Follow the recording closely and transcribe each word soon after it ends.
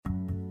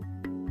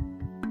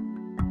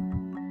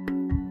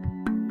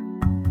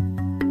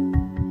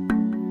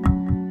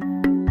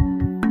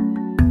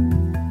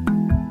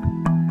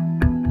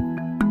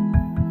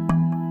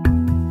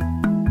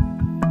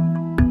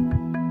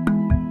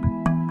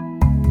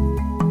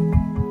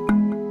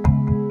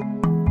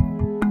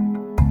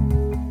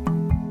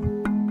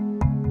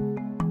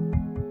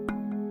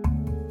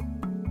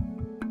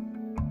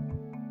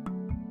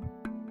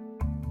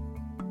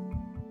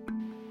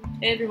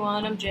Hey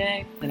everyone, I'm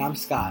Jay. And I'm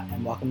Scott,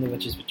 and welcome to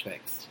Witches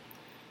Betwixt.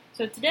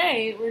 So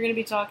today we're going to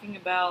be talking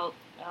about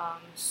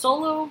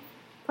solo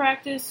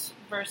practice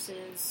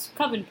versus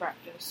coven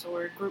practice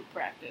or group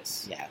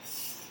practice.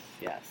 Yes,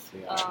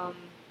 we are.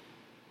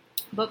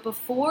 But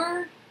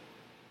before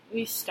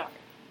we start,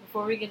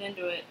 before we get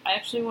into it, I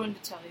actually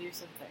wanted to tell you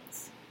some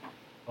things.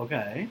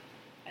 Okay.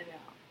 I know.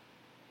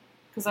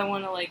 Because I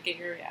want to get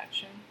your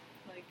reaction,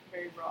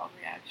 very raw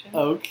reaction.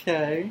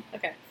 Okay.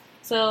 Okay.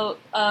 So,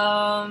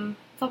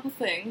 couple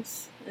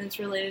things, and it's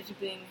related to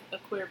being a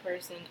queer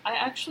person. I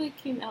actually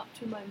came out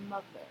to my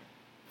mother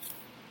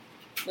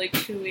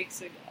 2 weeks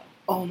ago.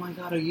 Oh my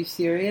god, are you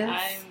serious?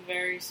 I'm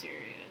very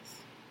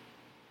serious.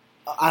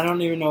 I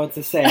don't even know what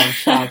to say. I'm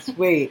shocked.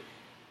 Wait.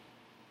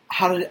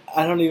 I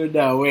don't even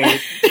know.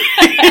 Wait.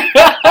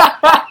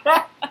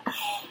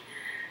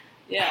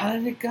 Yeah. How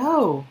did it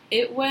go?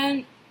 It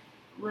went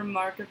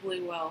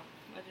remarkably well.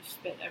 I just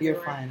spit everywhere.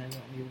 You're fine. I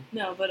don't even...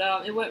 No, but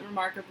it went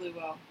remarkably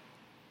well.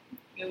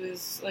 It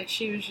was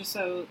she was just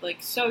so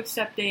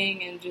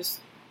accepting, and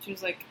she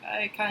was like,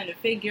 I kind of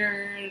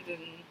figured, and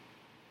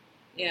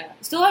yeah.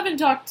 Still haven't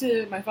talked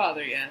to my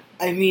father yet.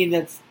 I mean,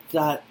 that's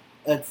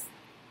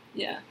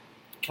yeah.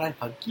 Can I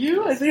hug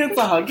you? I think it's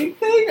a hugging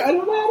thing. I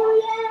don't know how to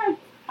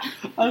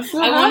react. I'm so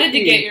happy. wanted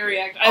to get your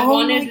reaction. I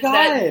wanted my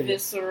that God.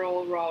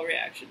 visceral, raw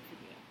reaction from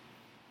you.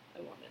 I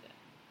wanted it.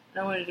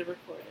 And I wanted to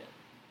record it.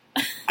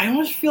 I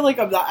almost feel like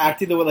I'm not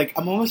acting the way, I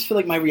almost feel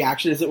like my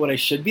reaction isn't what I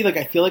should be.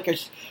 I feel like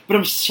but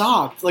I'm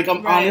shocked.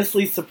 I'm Right.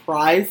 honestly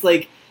surprised,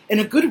 in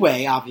a good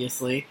way,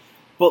 obviously.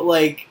 But,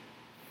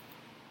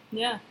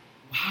 Yeah.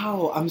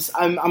 wow,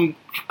 I'm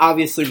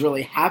obviously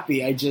really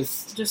happy. I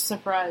just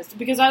Surprised.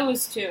 Because I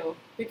was too.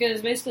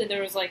 Because basically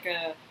there was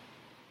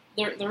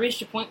there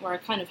reached a point where I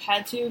kind of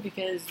had to,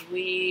 because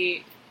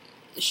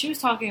she was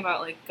talking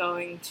about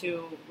going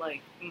to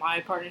my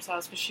partner's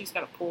house because she's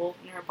got a pool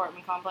in her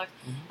apartment complex.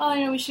 Mhm.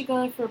 Oh, we should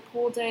go for a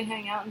pool day,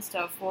 hang out and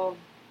stuff. Well,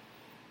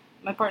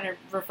 my partner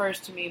refers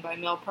to me by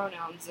male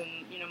pronouns and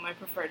my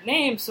preferred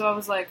name, so I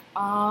was like,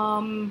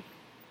 I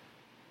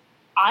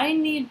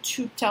need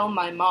to tell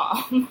my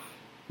mom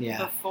yeah,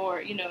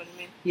 before, you know what I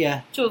mean,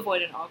 yeah. to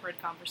avoid an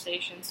awkward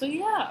conversation. So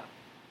yeah,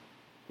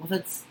 Well,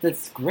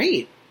 that's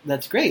great.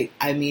 That's great.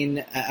 I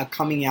mean, a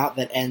coming out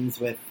that ends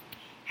with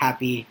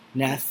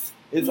happiness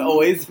is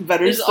always a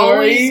better it's story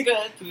always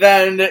good.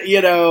 than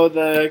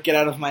the get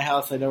out of my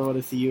house. I never want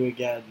to see you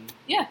again.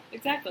 Yeah,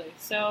 exactly.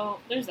 So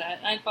there's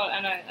that. I thought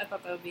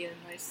that would be a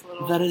nice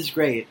little. That is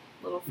great.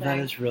 Little thing. That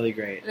is really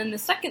great. And then the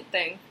second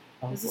thing.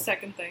 Oh, There's the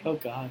second thing. Oh,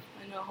 God.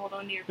 I know. Hold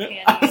on to your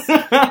panties.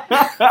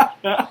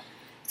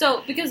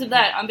 So because of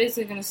that, I'm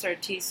basically going to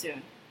start tea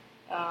soon.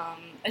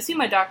 I see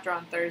my doctor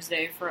on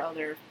Thursday for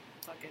other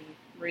fucking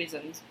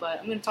reasons, but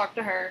I'm going to talk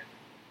to her.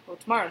 Well,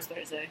 tomorrow's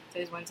Thursday.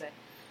 Today's Wednesday.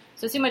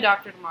 So I see my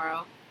doctor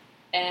tomorrow,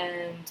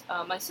 and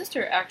my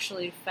sister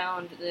actually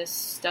found this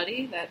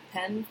study that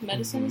Penn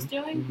Medicine is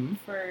doing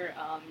for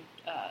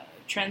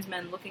trans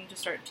men looking to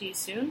start tea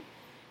soon.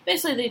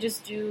 Basically, they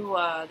just do,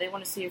 they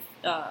want to see if,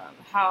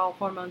 how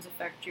hormones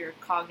affect your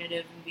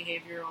cognitive and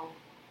behavioral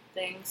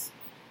things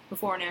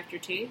before and after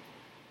tea.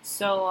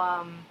 So,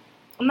 I'm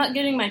not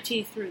getting my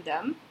tea through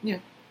them. Yeah.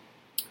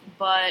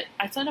 But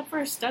I signed up for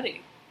a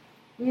study.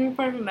 I'm going to be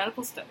part of a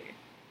medical study.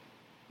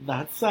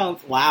 That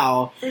sounds,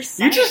 wow. For You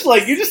science.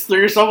 just threw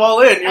yourself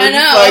all in. You were I know,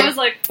 just I was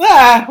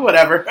like,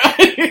 whatever.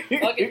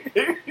 Okay.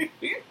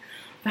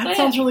 That So,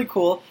 sounds really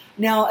cool.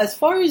 Now, as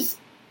far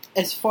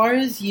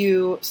as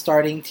you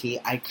starting tea,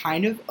 I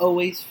kind of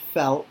always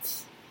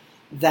felt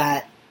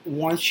that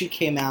once you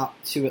came out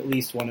to at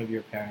least one of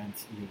your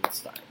parents, you would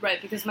start.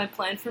 right, because my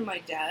plan for my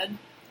dad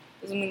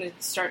is I'm going to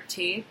start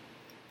tea.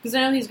 Because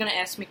I know he's going to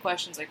ask me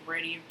questions like, where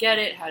do you get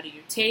it? How do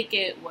you take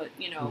it? What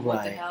the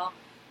Right. hell?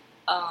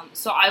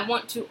 So I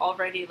want to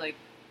already,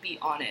 be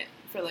on it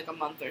for, a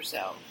month or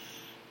so.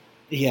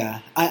 Yeah,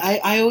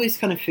 I always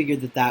kind of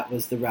figured that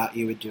was the route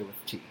you would do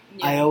with tea.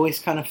 Yeah. I always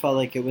kind of felt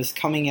like it was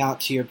coming out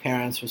to your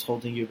parents was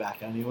holding you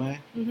back anyway,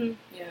 Mm-hmm.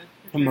 Yeah.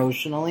 for sure.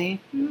 emotionally.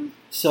 Mm-hmm.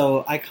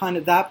 So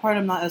that part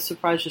I'm not as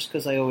surprised, just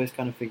because I always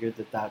kind of figured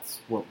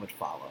that's what would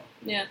follow.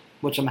 Yeah.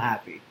 Which I'm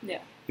happy. Yeah.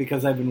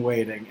 Because I've been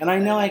waiting. And I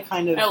know I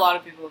kind of... And a lot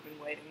of people have been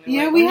waiting. They're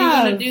Yeah, like, we when are you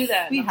have. going to do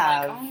that? We And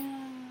I'm have. like,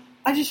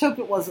 I just hope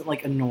it wasn't,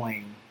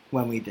 annoying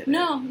when we did it.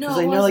 No, Because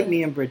it I know, wasn't.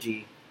 me and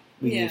Bridgie,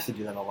 we Yeah. used to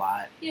do that a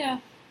lot. Yeah.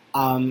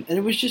 And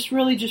it was just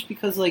really just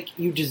because,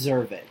 you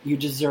deserve it. You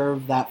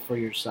deserve that for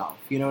yourself.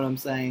 You know what I'm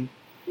saying?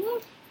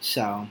 Mhm.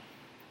 So,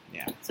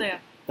 yeah. So, yeah,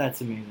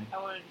 That's amazing.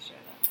 I wanted to share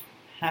that.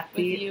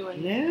 Happy. With you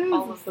and news.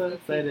 all I'm of so the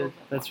excited. people.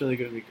 That's really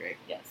going to be great.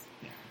 Yes.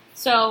 Yeah.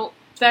 So,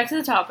 back to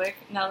the topic.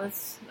 Now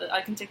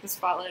I can take the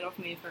spotlight off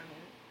me for a minute.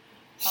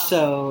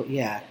 So,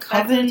 yeah. back to the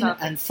Coven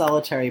topic. and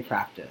solitary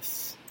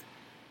practice.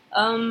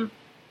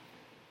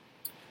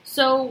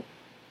 So,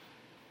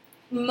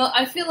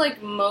 I feel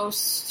like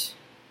most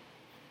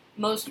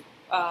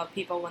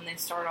people, when they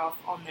start off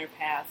on their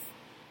path,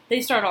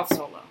 they start off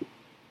solo.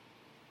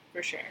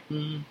 For sure.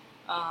 Mm.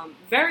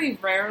 Very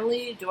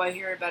rarely do I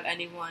hear about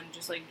anyone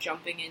just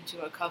jumping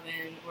into a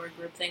coven or a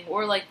group thing,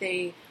 or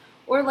they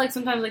Or, like,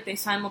 sometimes, like, they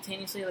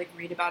simultaneously, like,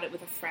 read about it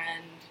with a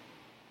friend,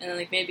 and then,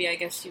 like, maybe, I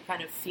guess, you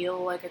kind of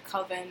feel like a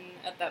coven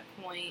at that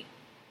point,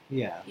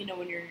 Yeah. you know,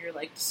 when you're in your,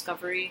 like,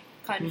 discovery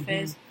kind of Mhm.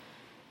 phase.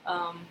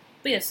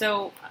 But yeah,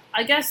 so,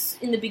 I guess,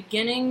 in the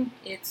beginning,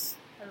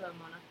 hello,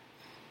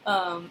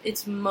 Mona,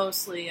 it's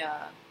mostly,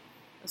 a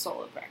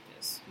solo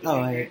practice. Would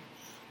you agree?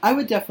 I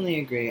would definitely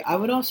agree. I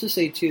would also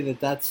say, too, that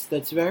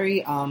that's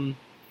very,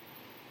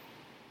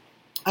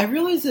 I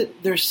realize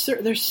that there's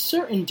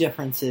certain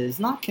differences,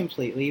 not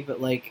completely, but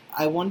like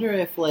I wonder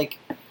if like,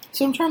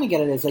 so I'm trying to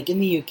get at it is like in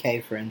the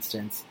UK, for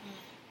instance,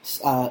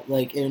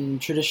 like in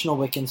traditional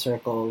Wiccan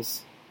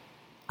circles,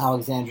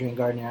 Alexandrian,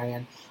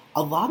 Gardnerian,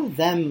 a lot of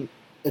them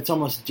it's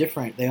almost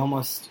different. They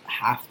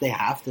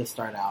have to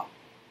start out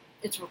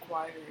It's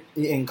required.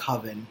 in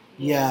coven.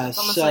 Yeah, it's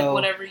almost so like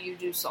whatever you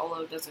do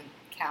solo doesn't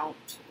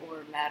count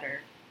or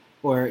matter.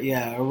 or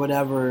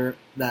whatever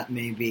that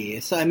may be.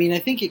 So I mean, I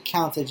think it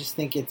counts. I just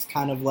think it's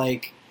kind of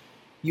like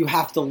you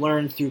have to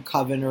learn through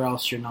coven, or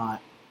else you're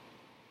not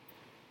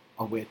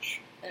a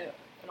witch.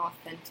 An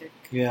authentic.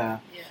 Yeah,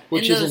 Yeah.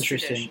 which in is those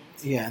interesting.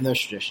 traditions. Yeah, in those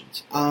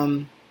traditions.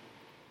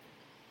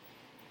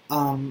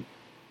 At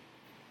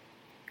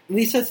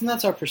least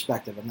that's our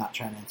perspective. I'm not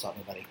trying to insult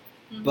anybody,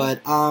 Mhm.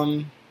 but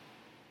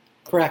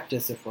correct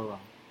us if we're wrong.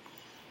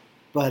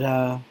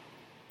 But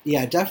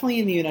yeah, definitely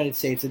in the United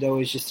States, it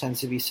always just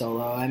tends to be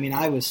solo. I mean,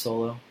 I was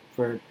solo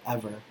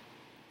forever.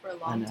 For a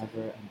long and time.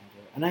 ever and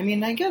ever. And I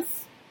mean, I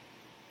guess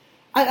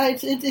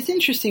it's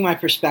interesting my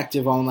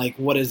perspective on like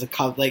what is a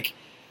coven. Like,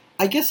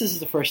 I guess this is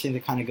the first thing to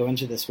kind of go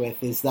into this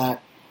with is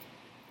that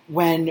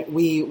when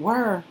we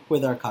were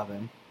with our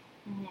coven,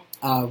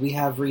 Mhm. we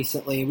have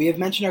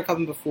mentioned our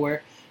coven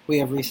before. We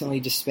have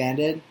recently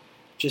disbanded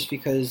just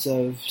because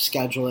of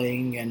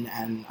scheduling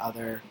and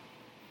other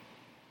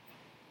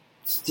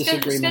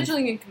disagreements.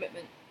 Scheduling and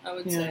commitment, I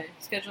would Yeah. say.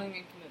 Scheduling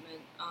and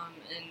commitment,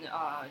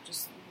 and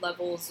just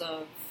levels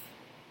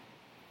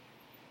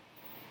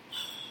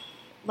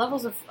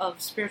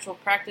of spiritual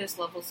practice,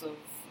 levels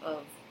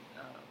of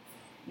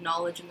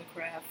knowledge in the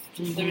craft.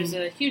 Mhm. There was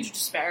a huge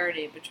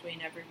disparity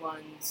between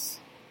everyone's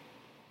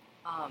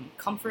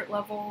comfort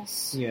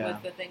levels Yeah.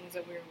 with the things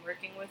that we were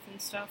working with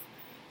and stuff.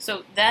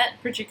 So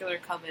that particular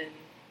coven,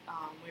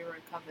 we were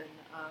a coven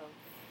of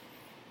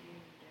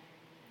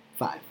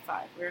 5.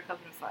 We were a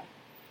coven of 5.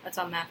 That's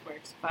how math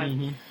works. 5.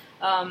 Mhm.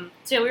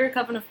 So yeah, we were a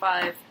coven of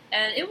 5,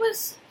 and it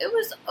was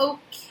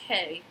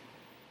okay.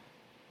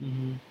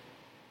 Mhm.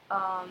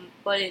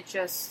 But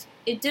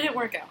it didn't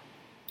work out.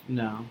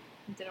 No.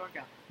 It didn't work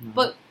out. No.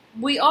 But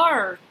we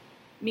are,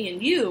 me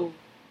and you,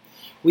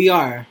 we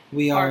are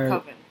our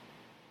coven.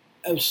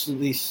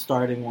 absolutely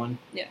starting one.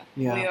 Yeah.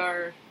 Yeah. We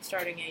are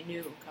starting a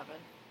new coven.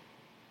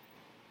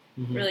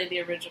 Mhm. Really, the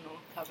original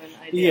coven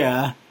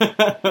idea.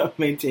 Yeah.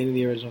 Maintaining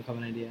the original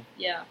coven idea.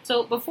 Yeah.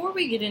 So before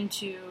we get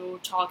into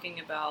talking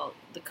about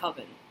the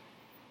coven,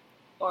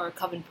 or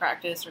coven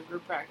practice, or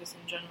group practice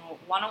in general,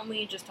 why don't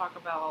we just talk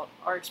about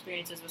our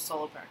experiences with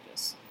solo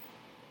practice?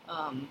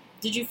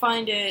 Did you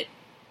find it...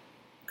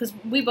 Because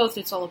we both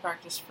did solo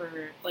practice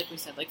for, like we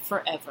said, like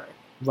forever.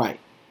 Right.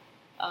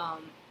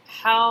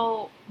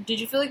 How... Did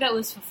you feel like that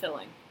was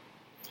fulfilling?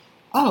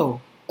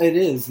 Oh, it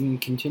is and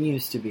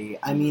continues to be.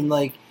 I mean,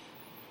 like,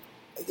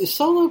 the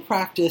solo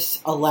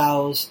practice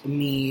allows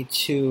me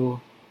to...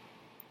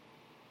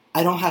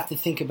 I don't have to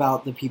think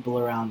about the people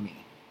around me.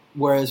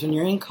 Whereas when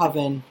you're in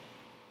coven,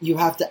 you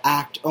have to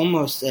act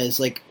almost as,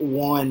 like,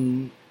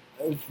 one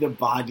of the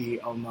body,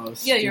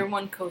 almost. Yeah, you're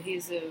one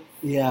cohesive...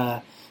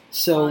 Yeah.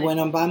 So Fine. when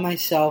I'm by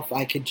myself,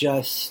 I could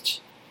just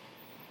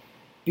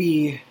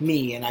be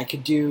me, and I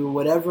could do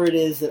whatever it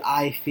is that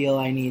I feel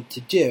I need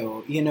to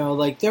do. You know,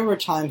 like, there were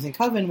times in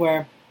Coven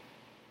where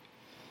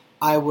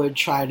I would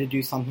try to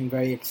do something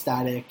very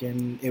ecstatic,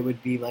 and it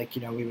would be like,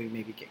 you know, we would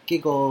maybe get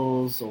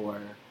giggles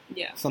or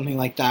Yeah. something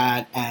like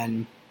that,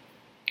 and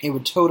it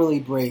would totally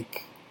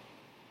break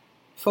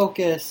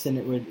focus, and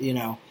it would, you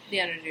know... The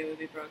energy would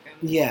be broken.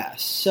 Yeah,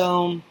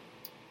 so...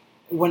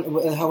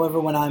 However,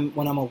 when I'm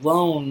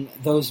alone,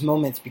 those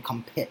moments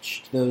become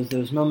pitched.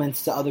 Those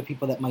moments to other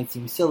people that might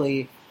seem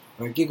silly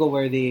or giggle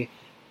worthy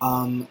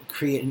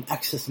create an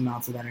excess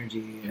amounts of energy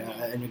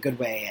in a good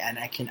way. And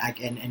I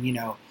can you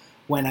know,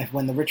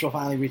 when the ritual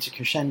finally reaches a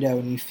crescendo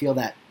and you feel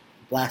that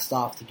blast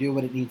off to do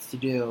what it needs to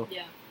do,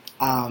 Yeah.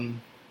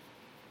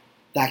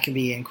 that can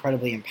be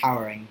incredibly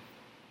empowering.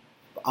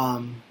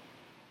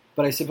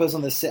 But I suppose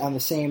on the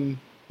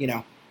same, you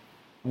know,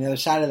 on the other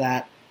side of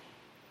that,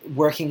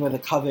 working with a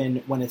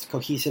coven when it's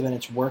cohesive and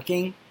it's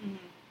working,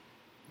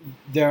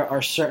 there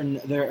are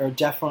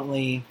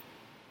definitely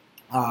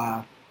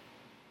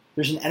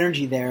there's an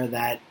energy there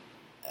that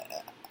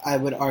I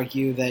would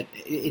argue that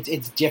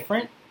it's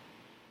different.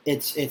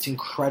 It's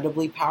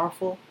incredibly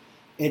powerful.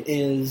 It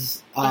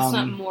is. But it's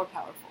not more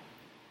powerful.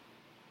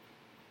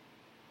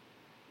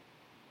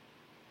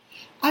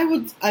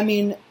 I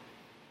mean,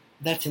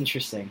 that's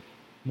interesting.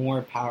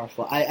 More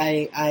powerful.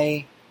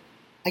 I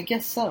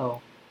guess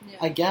so. Yeah.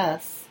 I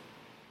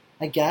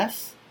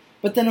guess.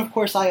 But then, of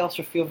course, I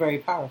also feel very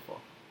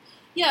powerful.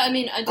 Yeah, I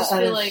mean, I just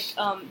I feel just-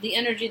 like the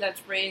energy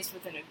that's raised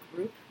within a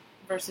group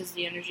versus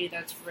the energy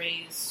that's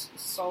raised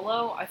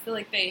solo, I feel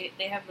like they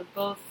have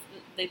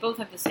they both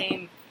have the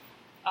same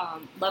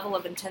level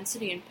of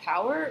intensity and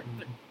power,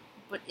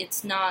 but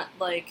it's not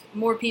like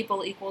more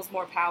people equals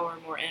more power,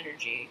 more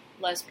energy.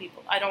 Less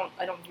people. I don't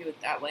view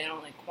it that way. I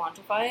don't like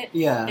quantify it.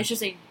 Yeah. It's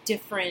just a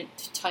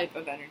different type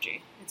of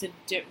energy. It's a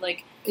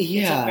like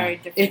Yeah. it's a very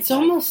different. It's type.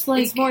 almost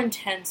like It's more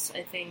intense,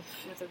 I think,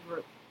 with a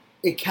group.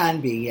 it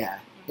can be. Yeah.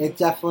 Mhm. It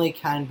definitely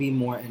can be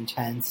more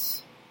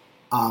intense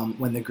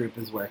when the group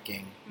is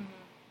working. Mhm.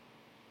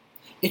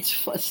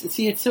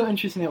 It's so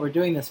interesting that we're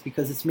doing this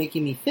because it's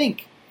making me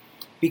think.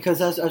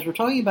 Because as we're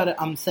talking about it,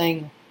 I'm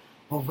saying,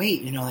 well,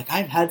 wait, like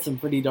I've had some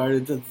pretty darn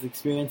intense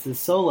experiences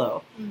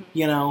solo. Mhm.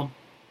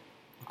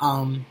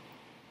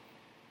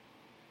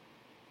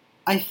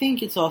 I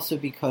think it's also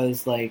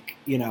because, like,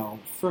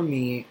 for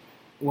me,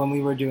 when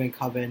we were doing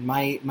Coven,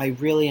 my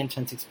really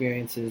intense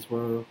experiences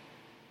were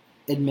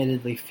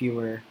admittedly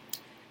fewer.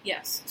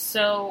 Yes.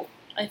 So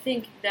I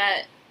think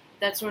that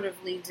sort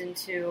of leads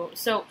into.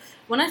 So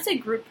when I say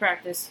group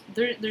practice,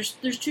 there's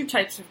two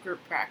types of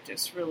group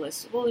practice.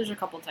 Realistic. Well, there's a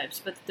couple types,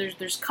 but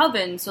there's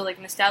coven. So like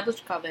an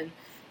established coven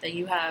that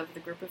you have the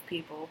group of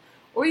people,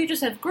 or you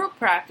just have group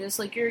practice.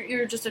 Like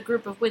you're just a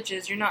group of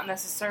witches. You're not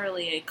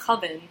necessarily a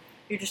coven.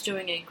 You're just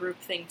doing a group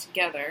thing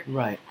together.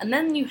 Right. And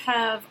then you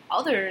have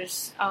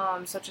others,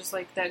 such as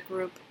like that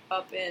group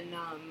up in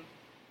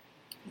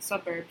the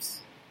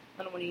suburbs.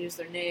 I don't want to use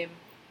their name.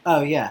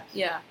 Oh, yeah.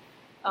 Yeah.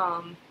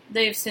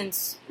 They've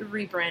since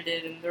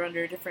rebranded and they're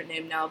under a different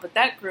name now. But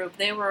that group,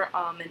 they were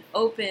an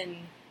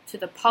open to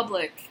the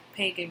public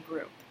pagan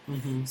group.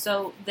 Mm-hmm.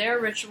 So their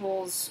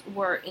rituals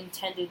were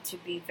intended to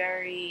be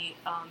very,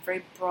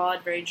 very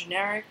broad, very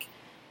generic.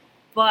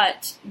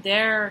 But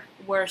there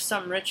were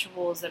some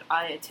rituals that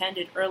I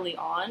attended early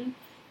on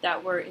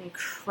that were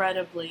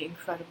incredibly,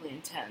 incredibly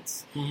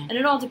intense. Mm-hmm. And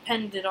it all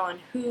depended on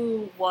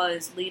who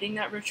was leading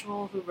that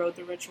ritual, who wrote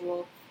the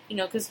ritual.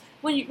 Because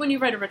when you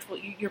write a ritual,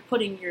 you're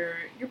putting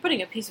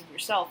a piece of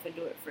yourself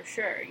into it for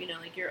sure.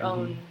 Like your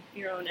own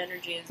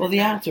energy is. Well, in the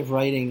that. act of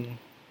writing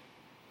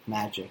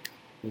magic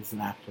is an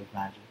act of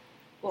magic.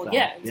 Well, So,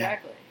 yeah,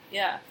 exactly.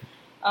 Yeah.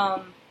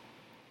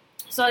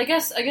 So I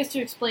guess to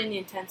explain the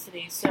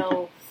intensity.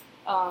 So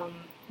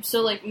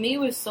like me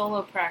with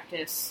solo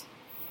practice,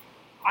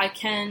 I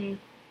can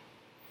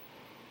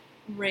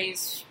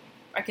raise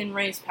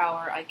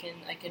power. I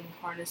can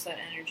harness that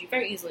energy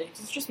very easily because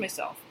it's just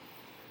myself.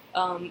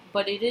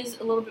 But it is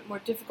a little bit more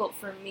difficult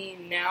for me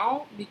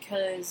now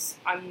because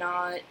I'm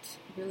not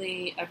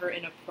really ever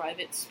in a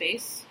private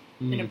space,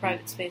 in a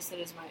private space that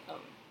is my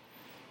own.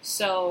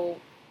 So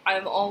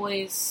I'm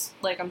always,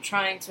 I'm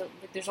trying to,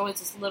 there's always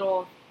this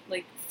little,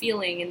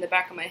 feeling in the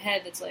back of my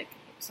head that's like,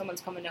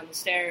 someone's coming down the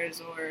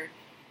stairs or,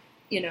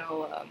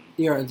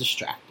 You're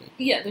distracted.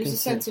 Yeah, there's a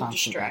sense of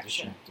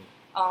distraction.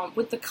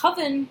 With the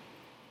Coven,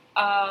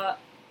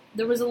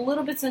 there was a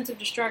little bit sense of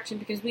distraction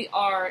because we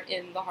are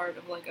in the heart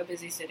of a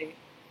busy city.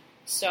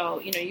 So,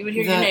 you would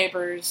hear your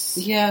neighbors.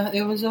 Yeah,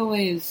 it was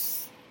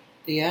always,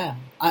 yeah.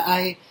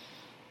 I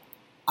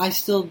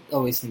still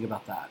always think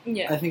about that.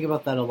 Yeah. I think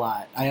about that a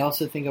lot. I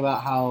also think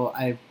about how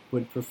I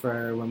would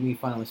prefer when we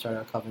finally start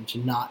our Coven to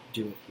not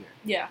do it here.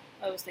 Yeah,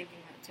 I was thinking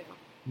that too.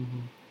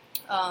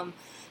 Mm-hmm.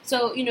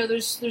 So,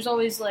 there's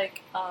always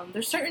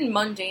there's certain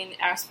mundane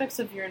aspects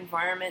of your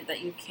environment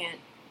that you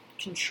can't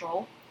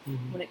control.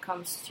 Mm-hmm. When it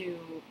comes to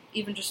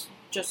even just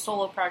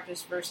solo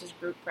practice versus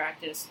group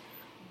practice.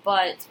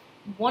 But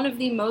one of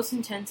the most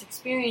intense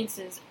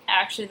experiences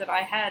actually that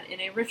I had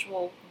in a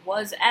ritual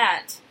was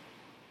at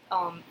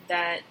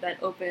that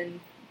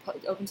open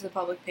to the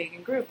public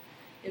pagan group.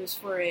 It was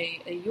for a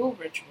Yule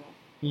ritual.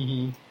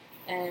 Mm-hmm.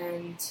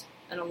 And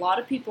a lot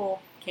of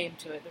people came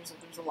to it.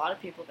 There's a lot of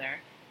people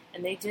there.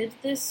 And they did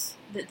this,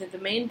 the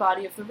main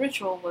body of the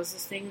ritual was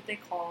this thing that they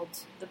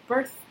called the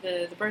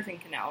birthing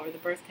canal, or the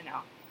birth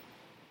canal.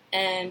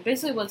 And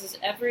basically, was this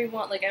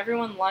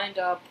everyone lined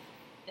up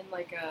in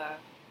a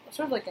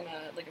sort of in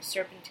a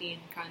serpentine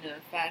kind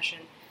of fashion,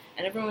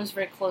 and everyone was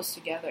very close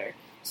together.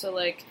 So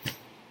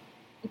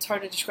it's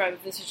hard to describe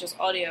if this is just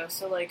audio.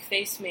 So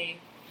face me,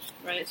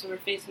 right? So we're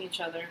facing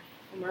each other,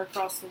 and we're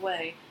across the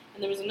way,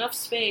 and there was enough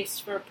space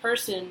for a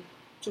person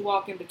to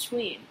walk in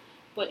between,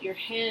 but your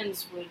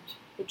hands would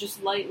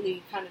just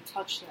lightly kind of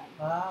touch them.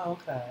 Oh,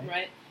 okay.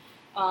 Right.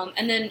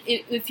 And then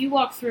if you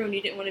walk through and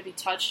you didn't want to be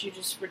touched, you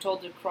just were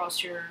told to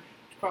cross your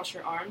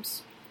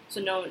arms,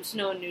 so no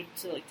one knew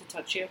to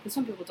touch you, because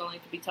some people don't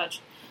like to be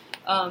touched.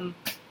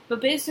 But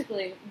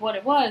basically, what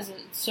it was,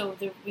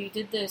 we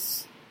did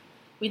this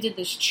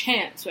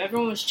chant. So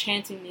everyone was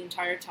chanting the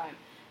entire time,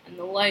 and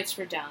the lights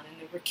were down, and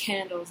there were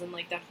candles, and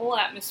that whole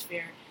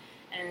atmosphere.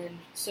 And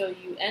so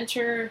you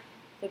enter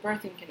the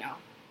birthing canal,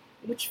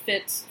 which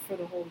fits for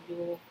the whole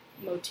Yule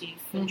motif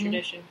and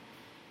tradition,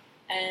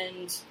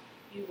 and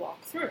you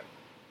walk through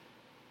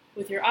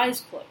with your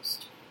eyes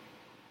closed.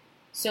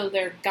 So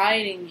they're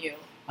guiding you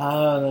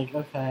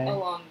okay.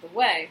 along the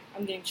way.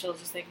 I'm getting chills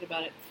just thinking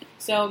about it.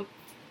 So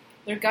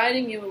they're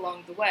guiding you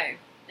along the way.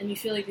 and you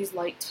feel like these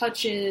light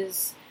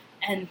touches,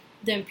 and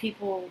then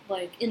people,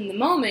 like, in the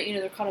moment,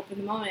 they're caught up in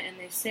the moment, and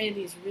they say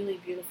these really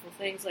beautiful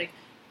things, like,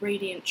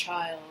 radiant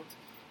child,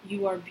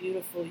 you are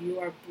beautiful, you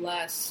are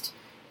blessed,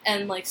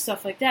 and, like,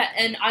 stuff like that.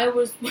 And I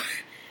was,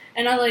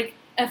 and I, like,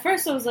 at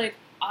first I was like,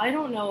 I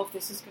don't know if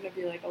this is going to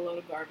be, like, a load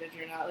of garbage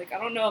or not. Like, I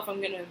don't know if I'm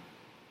going to,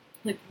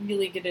 like,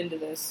 really get into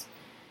this.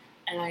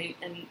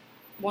 And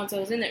once I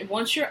was in there,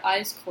 once your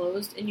eyes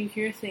closed and you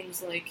hear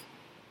things like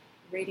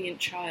radiant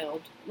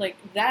child, like,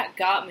 that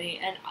got me.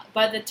 And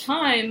by the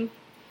time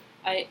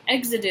I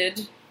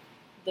exited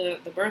the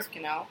birth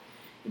canal,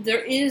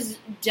 there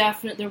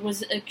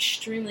was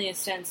extremely a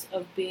sense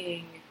of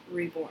being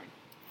reborn.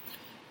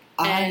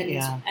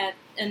 And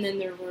then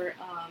there were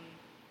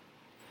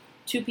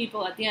two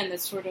people at the end that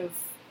sort of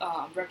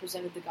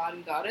represented the god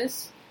and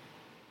goddess,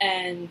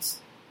 and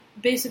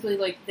basically,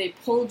 like, they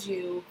pulled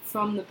you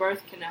from the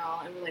birth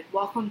canal and were like,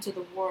 welcome to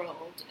the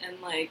world,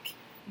 and, like,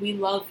 we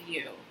love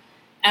you.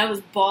 I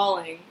was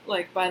bawling,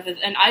 like,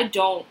 and I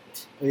don't.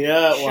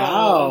 Yeah,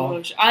 wow.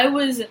 Emotion. I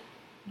was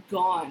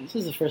gone. This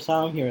is the first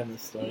time I'm hearing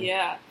this story.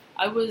 Yeah,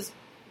 I was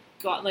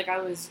gone, like,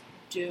 I was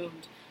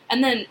doomed.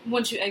 And then,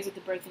 once you exit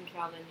the birthing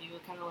canal, then you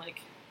kind of,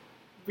 like,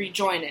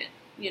 rejoin it,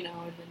 and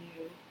then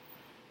you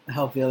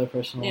help the other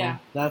person along. Yeah.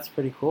 That's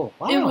pretty cool.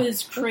 Wow. It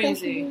was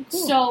crazy. Really cool.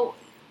 So,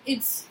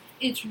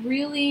 it's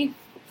really,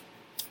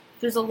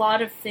 there's a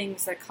lot of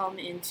things that come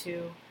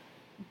into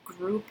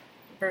group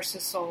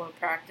versus solo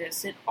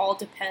practice. It all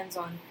depends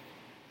on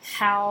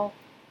how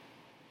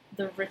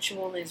the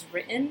ritual is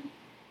written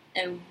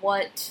and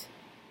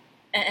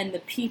and the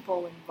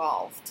people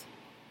involved.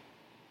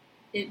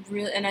 It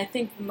really, and I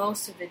think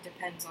most of it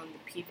depends on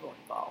the people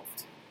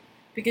involved.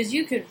 Because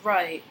you could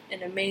write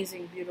an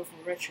amazing, beautiful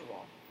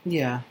ritual.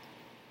 Yeah.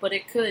 But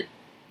it could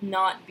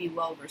not be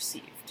well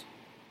received.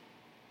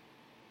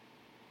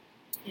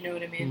 You know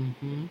what I mean?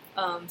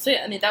 Mm-hmm. So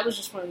yeah, I mean, that was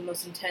just one of the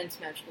most intense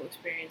magical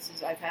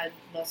experiences I've had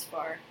thus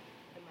far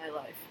in my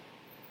life,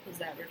 was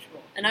that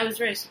ritual. And I was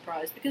very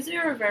surprised, because they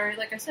were very,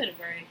 like I said, a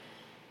very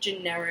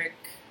generic,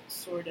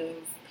 sort of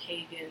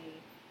pagan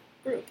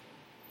group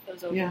that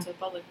was open to the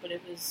public, but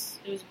it was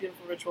a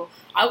beautiful ritual.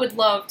 I would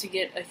love to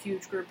get a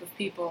huge group of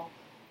people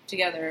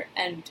together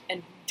and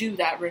do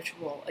that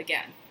ritual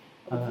again.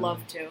 I would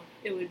love to.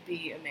 It would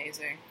be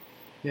amazing.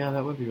 Yeah,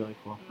 that would be really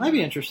cool. I'd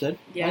be interested.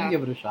 Yeah. I'd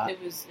give it a shot.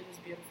 It was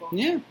beautiful.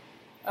 Yeah.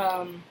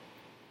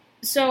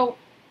 So,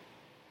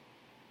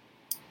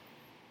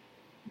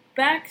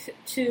 back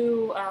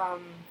to, I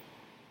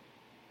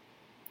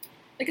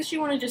guess you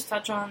want to just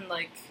touch on,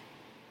 like,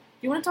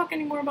 do you want to talk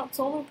any more about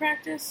solo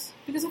practice?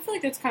 Because I feel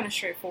like that's kind of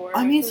straightforward.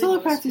 I mean, solo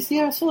practice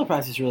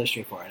is really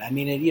straightforward. I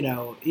mean,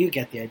 you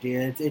get the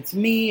idea. It's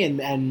me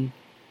and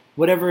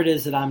whatever it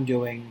is that I'm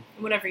doing.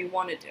 Whatever you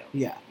want to do.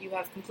 Yeah. You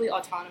have complete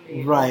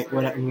autonomy. Right.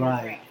 Over your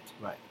Right.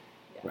 Yeah,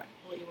 Right.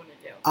 What you want to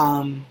do.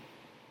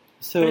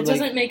 So, but it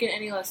doesn't make it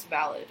any less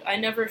valid. I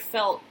never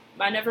felt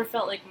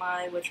like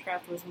my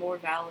witchcraft was more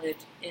valid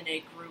in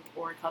a group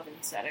or a coven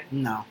setting.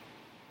 No.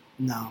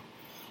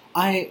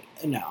 I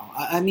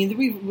mean,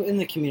 in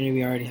the community,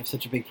 we already have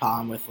such a big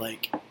problem with,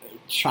 like,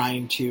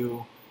 trying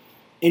to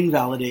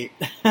invalidate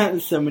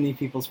so many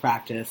people's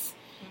practice.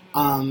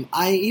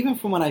 I, even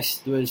from when I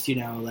was,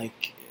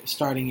 like,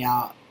 starting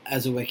out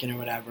as a Wiccan or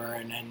whatever,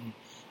 and then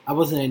I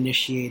wasn't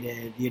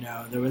initiated,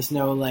 there was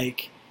no,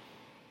 like,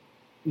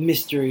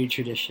 mystery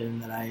tradition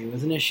that I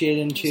was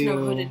initiated into. There's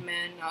no hooded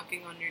man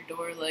knocking on your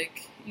door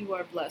like, you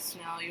are blessed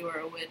now, you are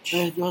a witch.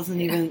 It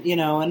wasn't even,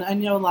 and I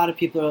know a lot of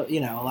people are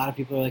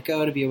like,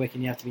 oh, to be a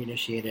Wiccan you have to be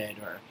initiated,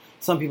 or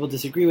some people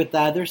disagree with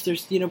that.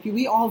 There's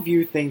we all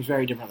view things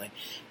very differently.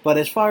 But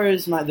as far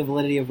as the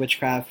validity of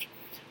witchcraft,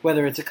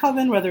 whether it's a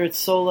coven, whether it's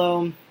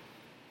solo,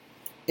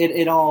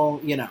 it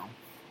all,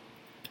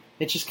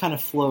 it just kind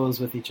of flows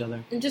with each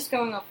other. And just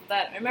going off of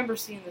that, I remember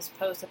seeing this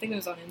post, I think it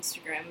was on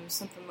Instagram, it was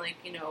something like,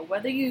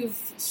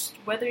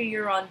 whether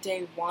you're on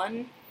day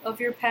 1 of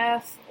your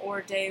path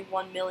or day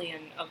 1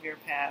 million of your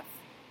path,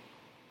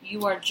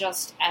 you are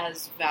just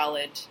as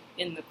valid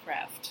in the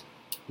craft.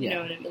 You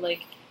know what I mean?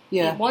 Like,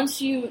 yeah.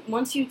 Once you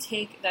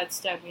take that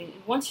step, I mean,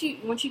 once you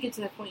get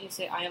to that point, you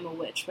say, I am a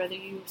witch. Whether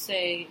you've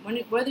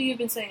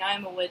been saying I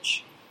am a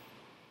witch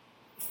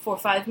for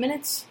 5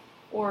 minutes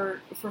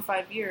or for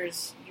 5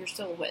 years, you're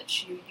still a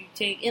witch. You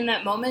take, in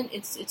that moment,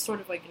 it's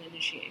sort of like an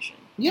initiation.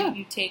 Yeah.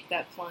 You take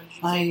that plunge.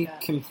 I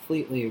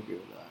completely agree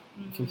with that.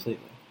 Mm-hmm.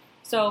 Completely.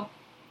 So,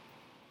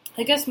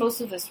 I guess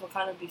most of this will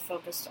kind of be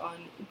focused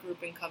on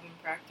group and coven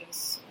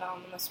practice,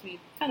 unless we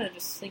kind of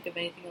just think of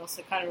anything else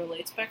that kind of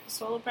relates back to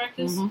solo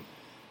practice. Mm-hmm.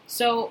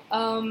 So,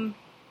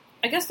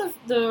 I guess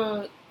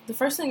the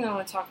first thing I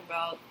want to talk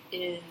about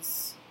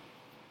is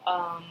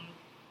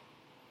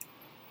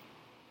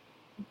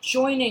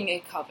joining a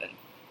coven.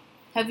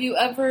 Have you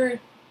ever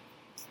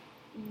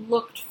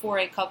looked for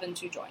a coven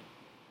to join?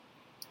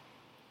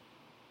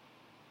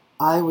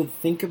 I would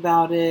think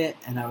about it,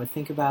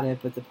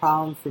 but the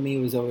problem for me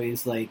was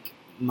always, like,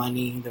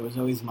 money. There was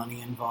always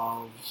money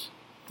involved.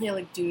 Yeah,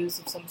 like dues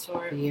of some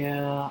sort.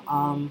 Yeah,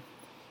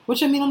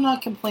 Which, I mean, I'm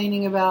not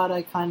complaining about.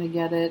 I kind of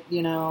get it,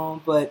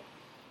 but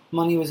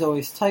money was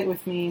always tight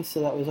with me,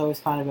 so that was always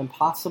kind of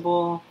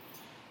impossible.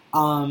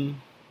 I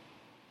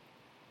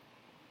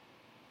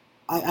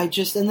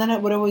just, and then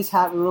it would always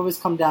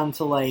come down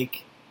to,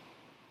 like,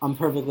 I'm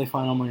perfectly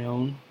fine on my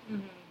own.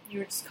 Mm-hmm. You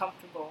were just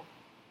comfortable.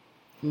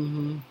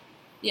 Mm-hmm.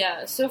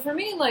 Yeah, so for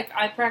me, like,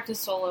 I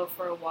practiced solo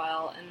for a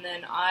while, and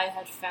then I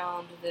had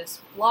found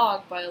this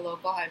blog by a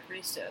local high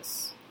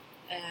priestess,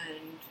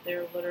 and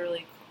they're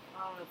literally,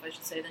 I don't know if I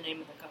should say the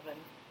name of the coven.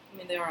 I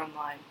mean, they are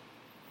online.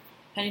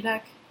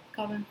 Pennypack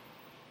Coven?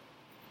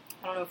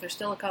 I don't know if they're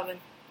still a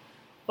coven.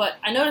 But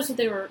I noticed that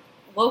they were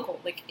local,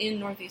 like, in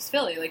Northeast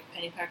Philly, like,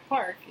 Pennypack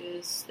Park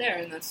is there,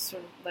 and that's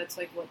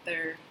like, what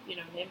they're,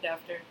 named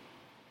after.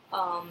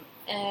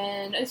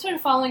 And I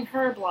started following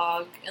her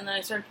blog, and then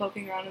I started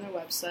poking around on their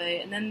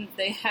website, and then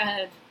they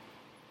had,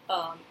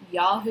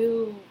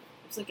 Yahoo,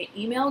 it was like an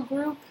email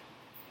group.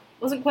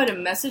 It wasn't quite a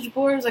message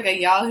board, it was like a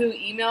Yahoo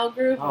email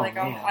group. Oh, like,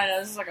 man. I know,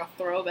 this is like a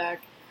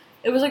throwback.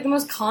 It was like the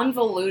most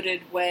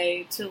convoluted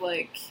way to,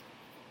 like,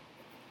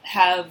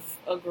 have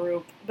a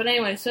group. But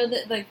anyway, so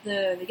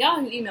the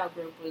Yahoo email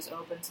group was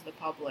open to the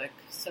public,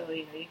 so,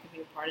 you could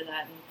be a part of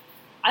that. And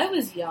I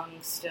was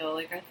young still,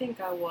 like, I think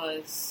I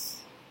was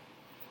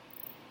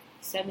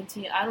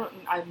 17,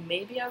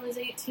 maybe I was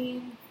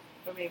 18,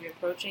 or maybe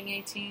approaching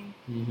 18.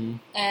 Mm-hmm.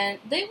 And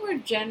they were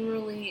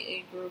generally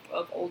a group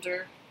of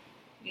older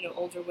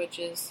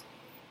witches.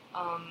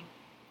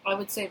 I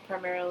would say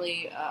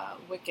primarily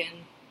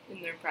Wiccan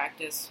in their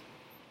practice.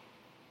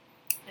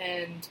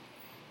 And,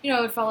 I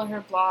would follow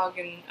her blog,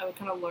 and I would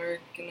kind of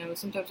lurk, and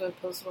sometimes I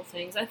would post little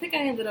things. I think I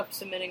ended up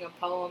submitting a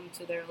poem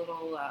to their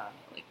little,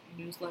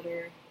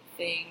 newsletter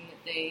thing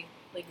that they,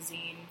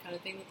 zine kind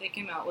of thing that they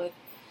came out with.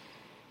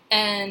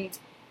 And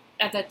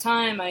at that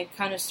time, I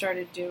kind of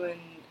started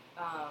doing,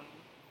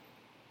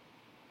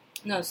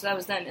 so that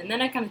was then. And then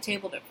I kind of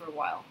tabled it for a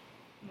while.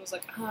 I was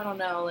like, I don't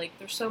know, like,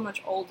 they're so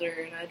much older,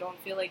 and I don't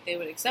feel like they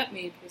would accept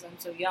me because I'm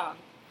so young.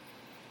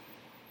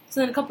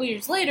 So then a couple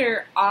years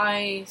later,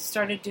 I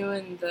started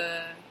doing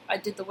I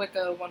did the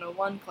Wicca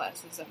 101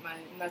 classes and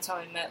that's how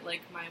I met,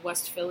 like, my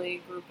West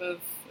Philly group of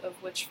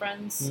witch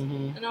friends.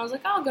 Mm-hmm. And I was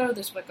like, I'll go to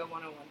this Wicca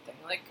 101 thing.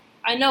 Like,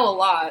 I know a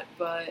lot,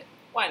 but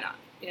why not,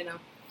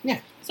 Yeah.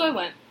 So I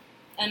went,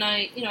 and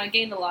I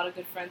gained a lot of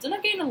good friends, and I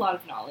gained a lot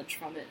of knowledge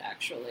from it,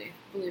 actually,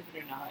 believe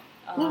it or not.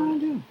 No, I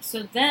do.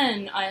 So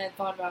then I had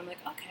thought about, I'm like,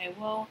 okay,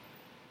 well,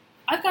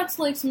 I've got,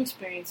 like, some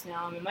experience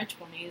now. I'm in my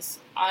 20s.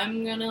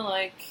 I'm gonna,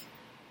 like,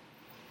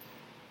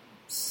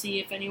 see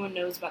if anyone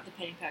knows about the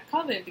Pennypack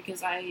Coven,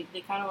 because they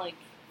kind of, like,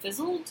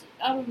 fizzled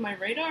out of my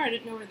radar. I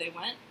didn't know where they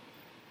went.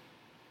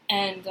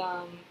 And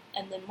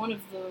then one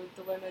of the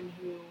women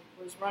who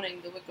was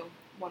running the Wicca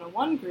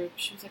 101 group,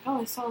 she was like, oh,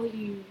 I saw that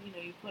you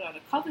put out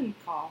a coven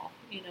call,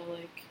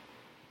 like,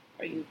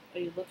 are you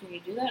looking to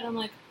do that? And I'm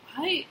like,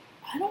 I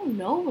don't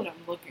know what I'm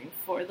looking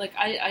for. Like,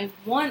 I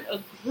want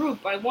a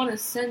group. I want a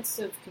sense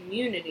of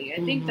community. I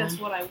think that's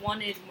what I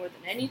wanted more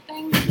than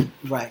anything.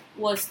 Right.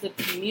 Was the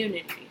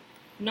community.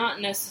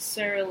 Not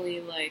necessarily,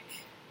 like,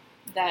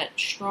 that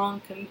strong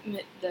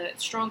commitment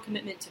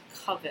to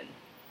coven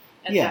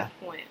at that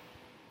point.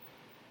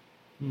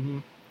 Mm-hmm.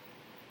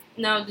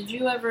 Now, did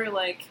you ever,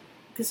 like,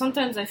 because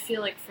sometimes I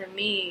feel like for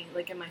me,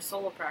 like in my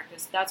solo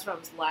practice, that's what I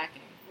was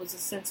lacking, was a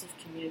sense of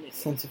community.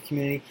 Sense of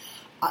community.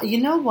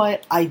 You know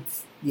what?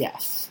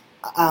 Yes.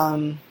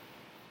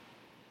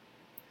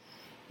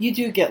 You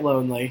do get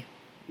lonely,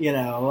 It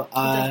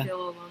does feel a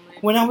little lonely.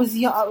 When I was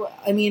young,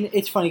 I mean,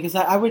 it's funny because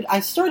I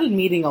started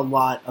meeting a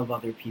lot of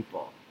other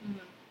people.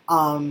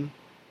 Mm-hmm.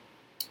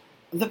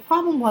 The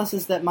problem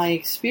is that my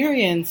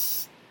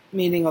experience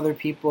meeting other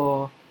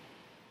people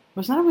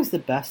was not always the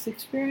best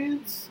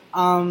experience.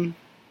 When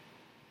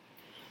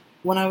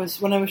I was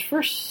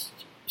first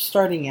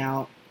starting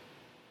out,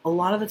 a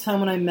lot of the time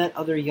when I met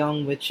other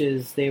young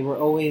witches, they were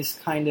always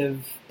kind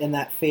of in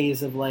that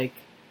phase of, like,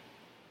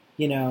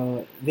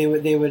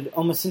 they would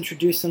almost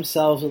introduce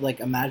themselves with, like,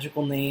 a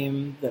magical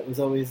name that was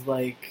always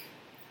like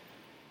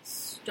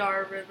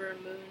Star River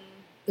Moon.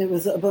 It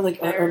was, but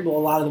like a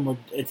lot of them were.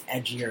 It's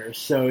edgier,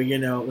 so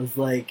it was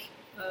like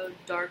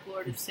Dark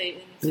Lord of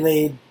Satan.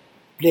 Blade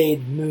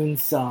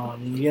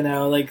Moonsong, and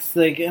I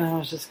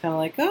was just kind of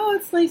like, oh,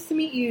 it's nice to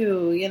meet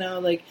you,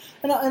 like,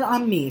 and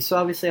I'm me, so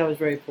obviously I was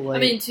very polite.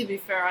 I mean, to be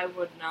fair, I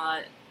would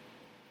not.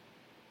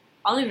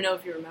 I don't even know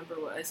if you remember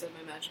what I said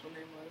my magical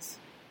name was.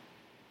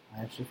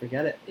 I actually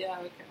forget it. Yeah,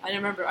 okay. I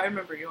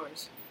remember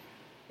yours.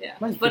 Yeah,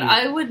 Mine's but pretty...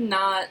 I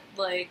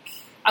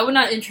would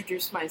not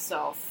introduce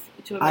myself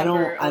to a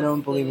member. I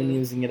don't believe in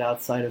using it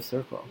outside of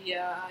circle.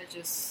 Yeah, I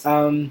just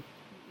So,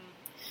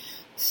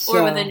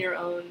 or within your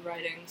own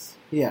writings.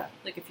 Yeah.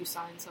 Like if you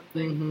sign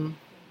something.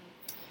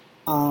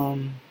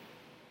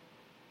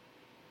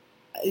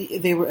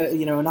 They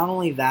were, not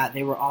only that,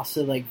 they were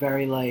also, like,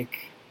 very,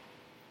 like...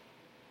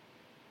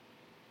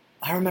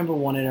 I remember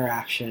one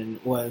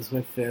interaction was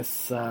with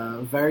this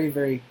very,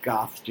 very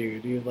goth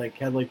dude who, like,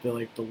 had, like,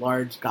 the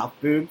large goth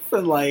boots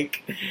and,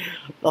 like,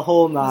 the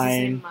whole nine. Was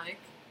his name Mike?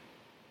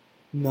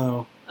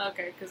 No.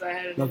 Okay, because I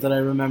had. Not that I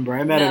remember.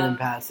 I met him in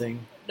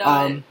passing.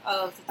 No,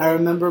 I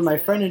remember my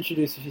friend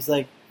introduced her. She's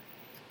like,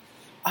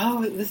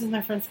 "Oh, this is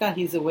my friend Scott.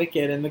 He's a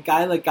Wiccan." And the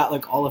guy like got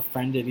like all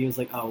offended. He was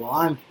like, "Oh, well,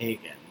 I'm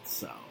pagan,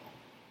 so."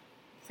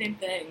 Same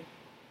thing.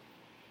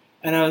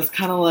 And I was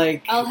kind of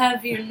like, "I'll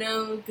have you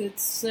know, good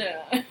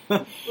sir."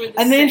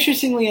 And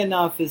interestingly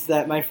enough is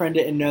that my friend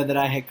didn't know that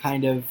I had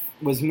kind of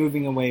was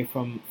moving away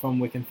from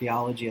Wiccan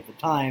theology at the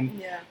time.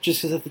 Yeah.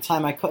 Just because at the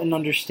time I couldn't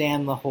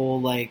understand the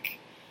whole like,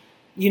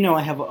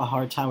 I have a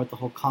hard time with the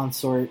whole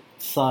consort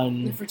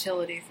son. The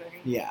fertility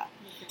thing. Yeah.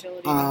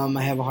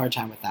 I have a hard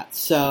time with that.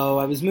 So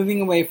I was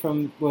moving away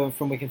from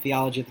Wiccan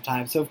theology at the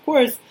time. So of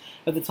course,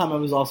 at the time I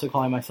was also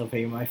calling myself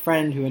pagan. My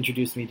friend who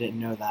introduced me didn't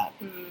know that.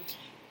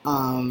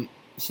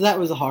 So that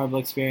was a horrible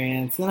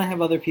experience. Then I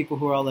have other people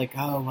who are all like,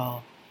 "Oh,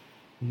 well,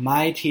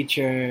 my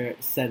teacher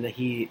said that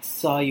he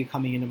saw you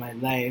coming into my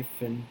life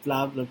and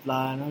blah, blah,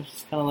 blah." And I was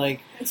just kind of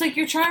like... It's like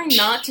you're trying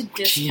not to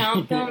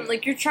discount them.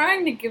 Like, you're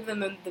trying to give them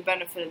the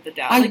benefit of the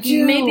doubt. I like,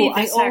 do. Maybe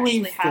this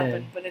actually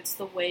happened, but it's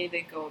the way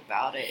they go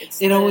about it. It's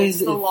the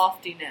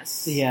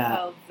loftiness of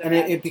their and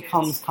it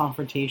becomes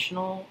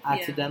confrontational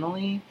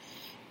accidentally.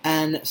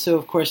 And so,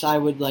 of course, I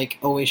would, like,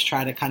 always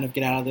try to kind of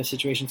get out of those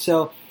situations.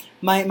 So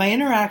my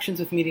interactions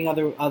with meeting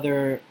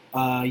other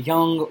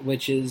young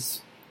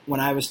witches when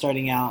I was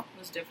starting out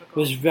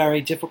was very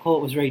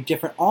difficult, was very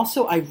different.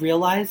 Also, I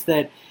realized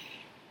that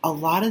a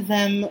lot of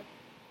them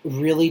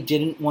really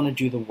didn't want to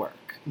do the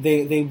work.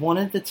 They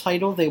wanted the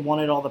title, they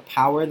wanted all the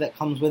power that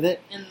comes with it,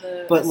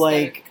 but aesthetic.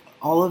 Like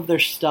all of their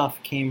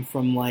stuff came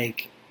from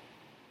like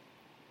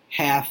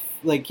half,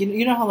 like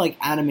you know how like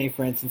anime,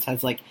 for instance,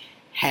 has like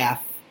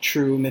half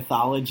true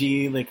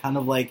mythology, like kind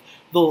of like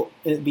they'll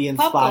be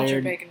inspired. Pop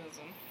culture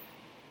paganism,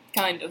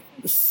 kind of,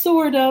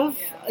 sort of.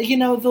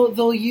 Yeah.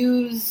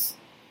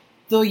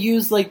 They'll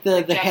use like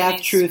the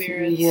half truth,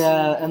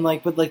 and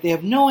like, but like they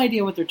have no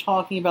idea what they're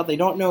talking about. They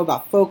don't know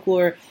about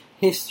folklore,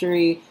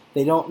 history.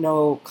 They don't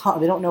know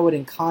it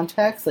in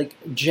context, like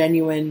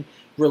genuine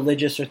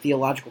religious or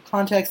theological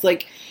context.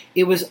 Like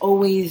it was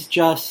always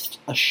just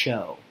a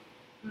show,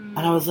 and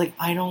I was like,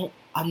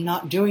 I'm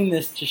not doing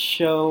this to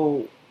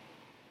show.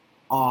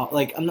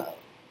 Like I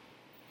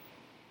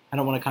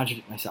don't want to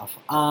contradict myself.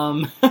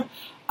 I'm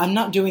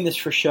not doing this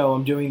for show.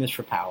 I'm doing this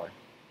for power,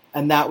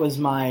 and that was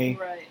my.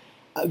 Right.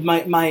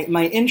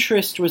 My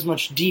interest was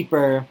much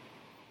deeper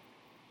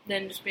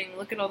than just being,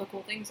 look at all the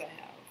cool things I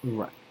have.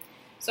 Right.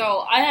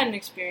 So I had an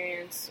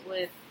experience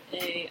with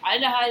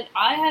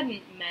I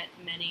hadn't met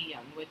many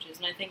young witches,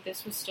 and I think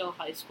this was still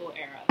high school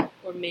era,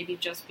 or maybe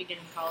just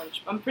beginning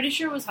college. I'm pretty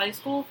sure it was high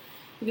school,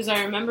 because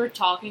I remember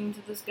talking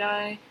to this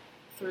guy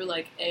through,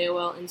 like,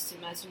 AOL Instant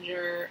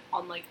Messenger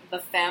on, like, the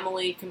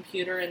family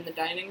computer in the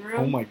dining room.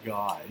 Oh my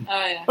god.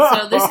 Oh, yeah.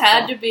 So this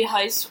had to be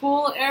high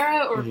school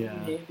era, or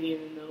maybe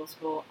even middle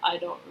school. I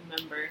don't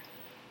remember.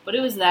 But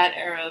it was that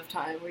era of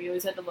time where you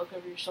always had to look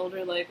over your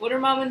shoulder, like, what are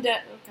mom and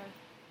dad... Okay.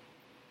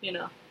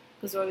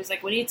 Because they're always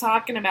like, what are you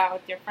talking about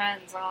with your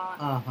friends?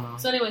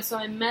 So anyway, so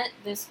I met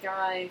this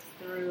guy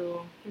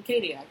through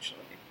Katie,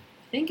 actually.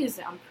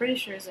 I'm pretty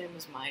sure his name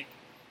was Mike.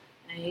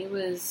 And he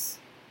was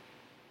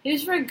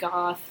very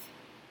goth.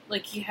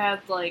 Like, he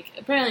had, like,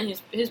 apparently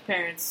his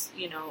parents,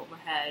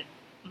 had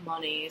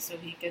money, so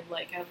he could,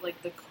 like, have,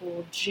 like, the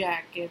cool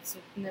jackets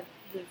with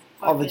the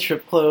fucking, all the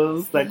trip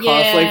clothes that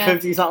cost, like,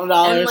 $50-something.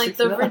 And, like,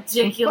 the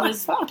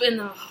ridiculous, I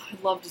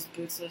loved his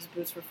boots. Those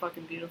boots were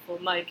fucking beautiful.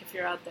 Mike, if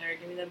you're out there,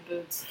 give me them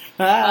boots.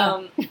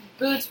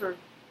 Boots were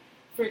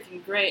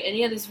freaking great. And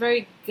he had this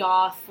very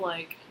goth,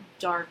 like,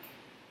 dark,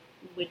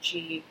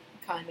 witchy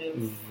kind of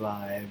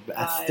vibe.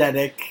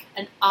 Aesthetic.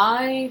 And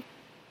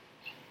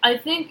I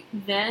think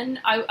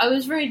then, I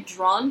was very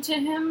drawn to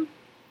him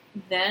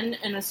then,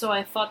 and so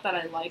I thought that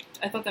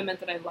meant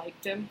that I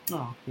liked him.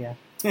 Oh, yeah.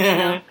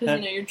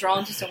 Because, you're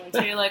drawn to someone, so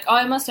you're like, oh,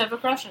 I must have a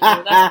crush on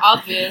you. That's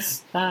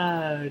obvious.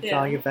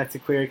 Drawing it back to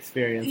queer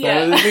experience.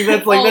 Yeah. I think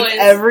that's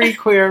every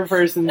queer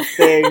person's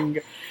thing.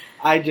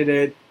 I did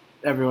it.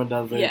 Everyone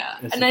does it. Yeah.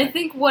 And I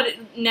think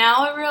now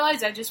I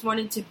realize I just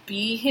wanted to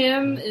be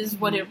him is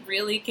what it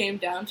really came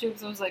down to,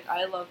 because I was like,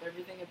 I love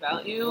everything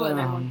about you, and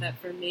I want that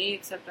for me,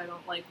 except I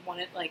don't, like, want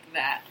it like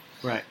that.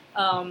 Right.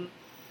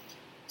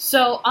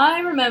 So I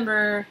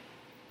remember,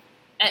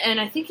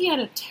 and I think he had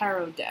a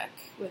tarot deck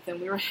with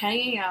him. We were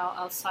hanging out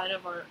outside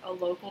of a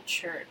local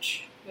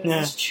church. It was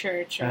this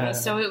church.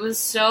 So it was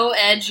so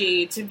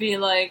edgy to be,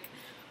 like,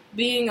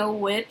 being a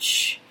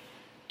witch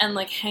and,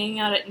 like, hanging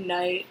out at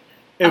night.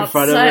 In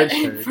front of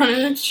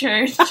the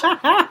church.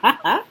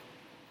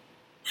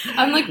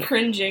 I'm, like,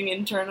 cringing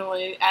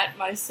internally at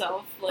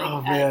myself,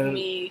 like, at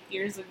me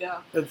years ago.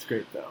 That's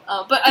great, though.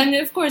 But, I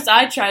mean, of course,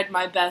 I tried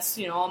my best,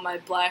 all my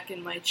black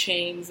and my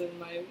chains and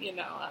my,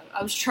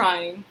 I was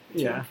trying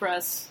to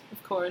impress,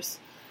 of course.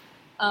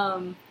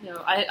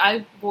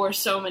 I wore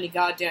so many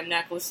goddamn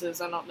necklaces,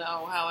 I don't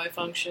know how I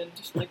functioned.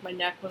 Just, like, my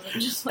neck wasn't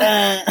just, like...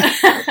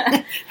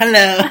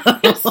 hello!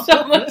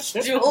 So much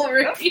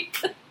jewelry.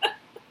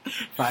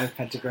 5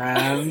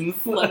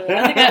 pentagrams. Literally.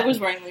 I think I was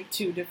wearing, like,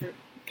 2 different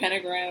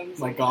pentagrams.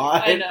 My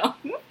god. I know.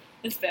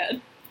 It's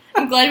bad.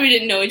 I'm glad we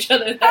didn't know each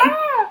other then.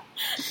 I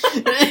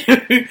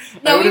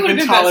No, would we have would've been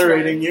been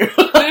tolerating you.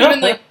 We would have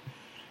been like,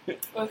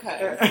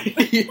 okay.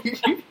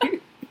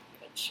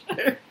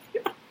 Bitch.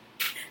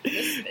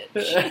 This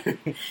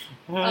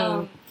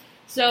bitch.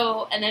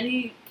 So, and then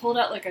he pulled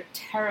out like a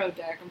tarot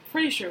deck. I'm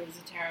pretty sure it was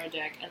a tarot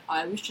deck, and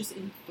I was just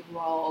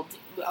enthralled.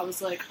 I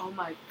was like, "Oh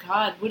my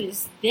god, what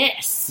is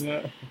this?"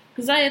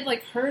 Because I had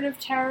like heard of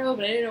tarot,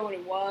 but I didn't know what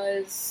it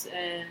was.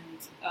 And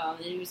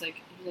he was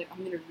like,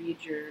 "I'm gonna read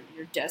your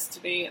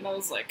destiny," and I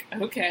was like,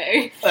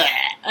 "Okay."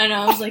 And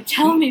I was like,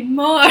 "Tell me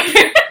more."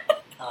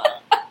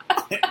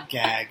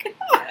 Gag.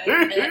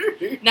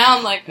 Now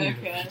I'm like, okay.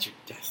 Read your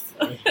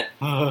destiny.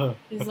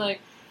 He's like,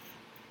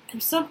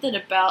 there's something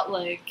about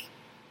like.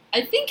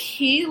 I think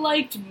he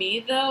liked me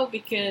though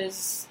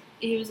because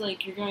he was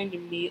like, "You're going to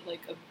meet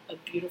like a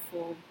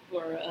beautiful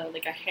or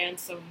like a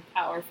handsome,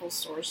 powerful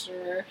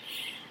sorcerer."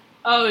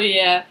 Oh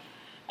yeah,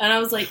 and I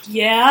was like,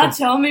 "Yeah,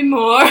 tell me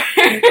more."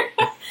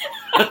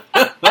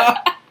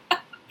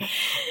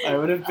 I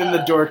would have been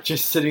the dork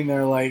just sitting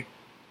there like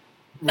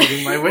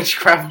reading my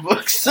witchcraft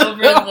books.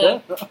 Over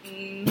the.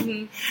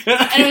 Mm-hmm.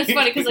 And it was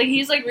funny because like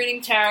he's like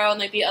reading tarot and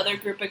like the other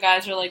group of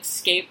guys are like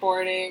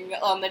skateboarding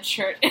on the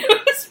church.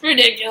 It was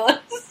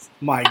ridiculous.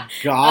 My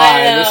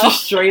God, this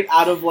is straight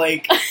out of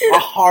like a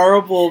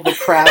horrible The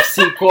Craft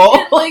sequel.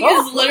 It like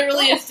is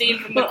literally a scene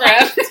from The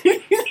Craft.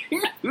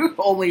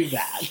 Only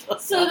that.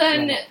 So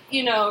then,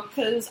 you know,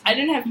 because I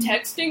didn't have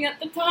texting at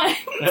the time,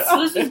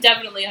 so this was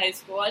definitely high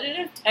school. I didn't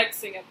have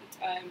texting at the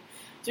time.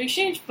 So we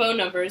exchanged phone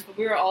numbers, but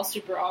we were all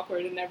super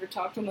awkward and never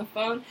talked on the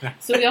phone.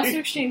 So we also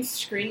exchanged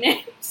screen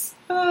names.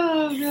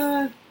 Oh,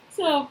 God.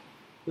 So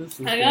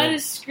I got good.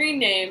 his screen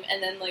name,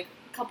 and then like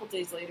a couple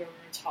days later we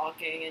were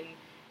talking, and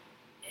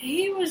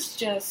he was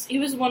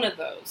one of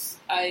those.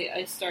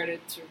 I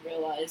started to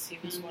realize he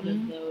was one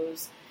of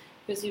those,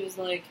 because he was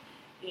like,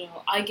 you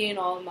know, I gain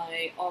all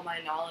my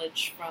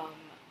knowledge from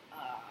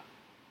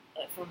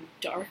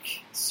dark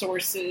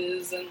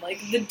sources and like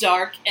the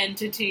dark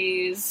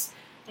entities,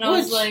 and I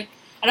was like,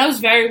 and I was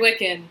very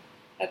Wiccan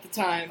at the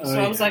time, so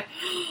I was like,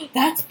 oh,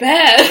 that's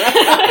bad.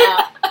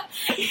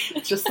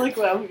 Just like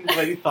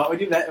when you thought when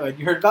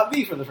you heard about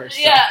me for the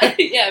first time.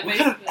 Yeah, What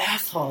kind of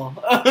asshole.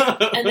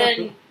 And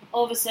then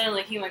all of a sudden,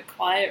 like, he went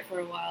quiet for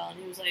a while, and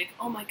he was like,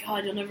 "Oh my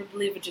god, you'll never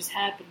believe what just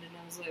happened." And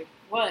I was like,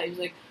 "What?" He was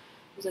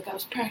like, "I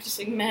was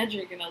practicing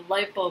magic, and a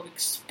light bulb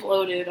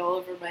exploded all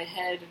over my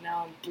head, and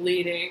now I'm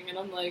bleeding." And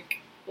I'm like,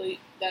 "Wait,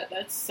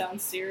 that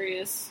sounds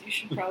serious. You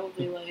should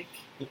probably like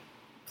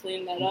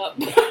clean that up."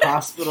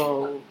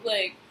 Hospital.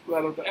 Like,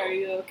 I don't know. are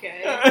you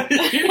okay?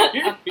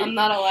 I'm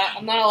not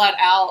allowed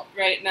out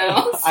right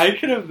now. I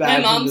can imagine. My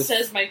mom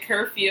says my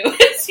curfew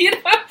is, you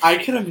know. I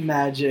can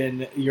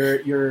imagine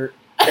your.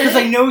 Because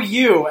I know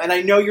you, and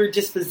I know your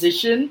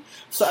disposition,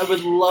 so I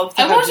would love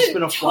to have just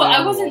been a fly.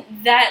 I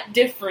wasn't that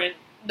different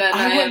than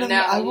I am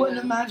now. I wouldn't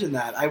imagine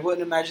that. I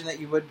wouldn't imagine that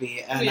you would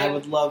be, and I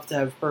would love to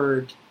have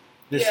heard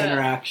this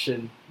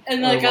interaction.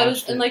 And like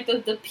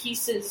the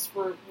pieces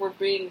were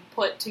being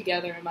put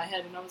together in my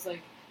head, and I was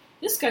like,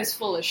 this guy's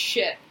full of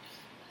shit.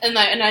 And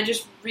I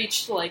just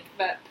reached like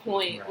that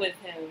point with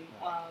him,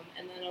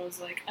 and then I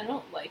was like, I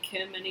don't like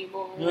him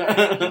anymore.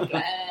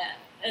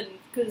 And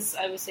because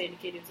I was saying to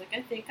Katie, I was like,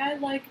 I think I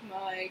like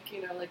Mike,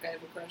 you know, like I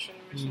have a crush on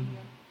him or something.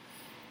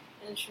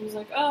 And she was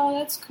like, oh,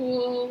 that's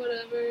cool,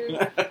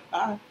 whatever.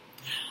 That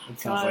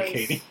sounds like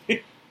Katie.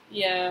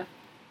 Yeah.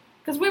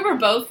 Because we were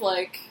both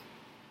like,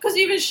 because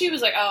even she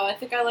was like, oh, I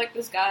think I like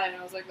this guy. And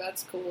I was like,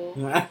 that's cool.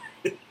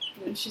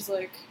 And she's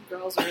like,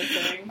 girls are a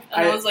thing.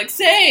 And I was like,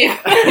 same!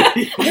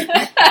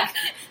 I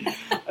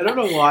don't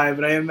know why,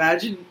 but I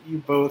imagine you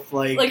both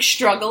like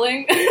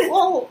struggling.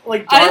 Well,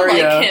 like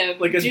Daria, I like him.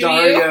 Like a Do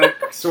Daria,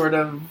 you? sort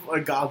of a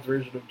goth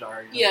version of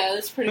Daria. Yeah,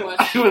 that's pretty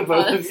much With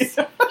both us.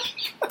 of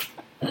you.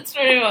 That's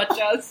pretty much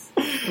us.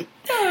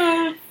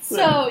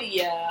 So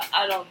yeah,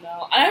 I don't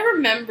know.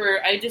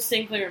 I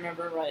distinctly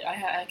remember. Right,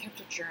 I kept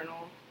a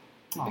journal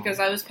because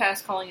I was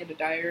past calling it a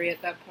diary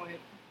at that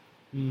point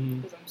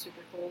because I'm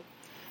super cool.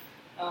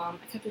 I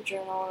kept a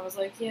journal and I was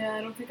like, yeah,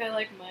 I don't think I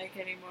like Mike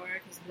anymore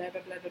because blah,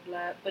 blah, blah, blah,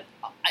 blah. But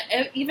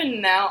even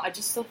now, I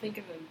just still think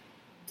of the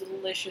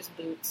delicious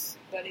boots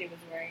that he was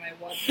wearing.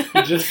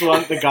 You just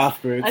want the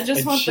goth boots. I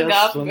just want the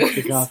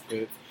goth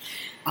boots.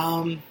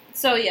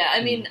 So, yeah,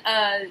 I mean,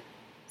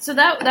 so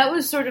that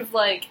was sort of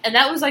like, and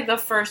that was like the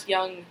first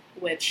young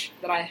witch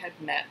that I had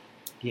met.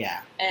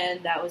 Yeah.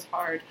 And that was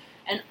hard.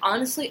 And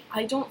honestly,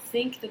 I don't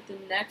think that the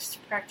next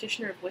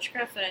practitioner of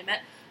witchcraft that I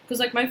met, because,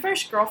 like, my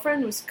first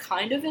girlfriend was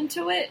kind of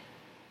into it.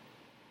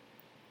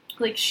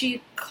 Like,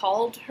 she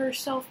called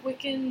herself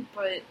Wiccan,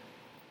 but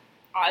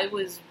I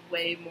was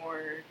way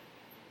more...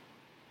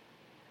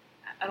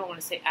 I don't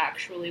want to say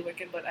actually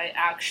Wiccan, but I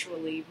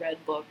actually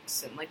read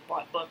books and, like,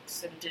 bought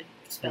books and did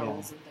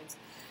spells and things.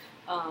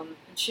 And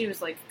she was,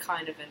 like,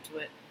 kind of into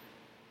it.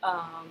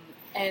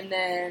 And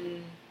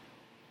then,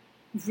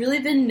 really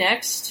the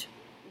next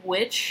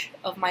witch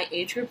of my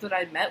age group that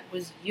I met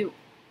was you.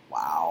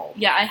 Wow.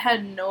 Yeah, I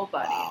had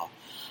nobody. Wow.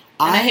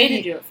 And I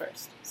hated you at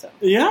first. So.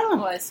 Yeah.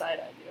 Well, I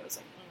side-eyed you. I was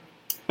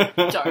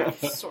dark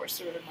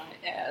sorcerer in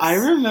my ass. I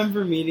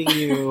remember meeting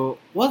you.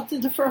 Well,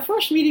 our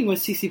first meeting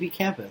was CCP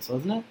campus,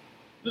 wasn't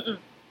it? Mm-mm.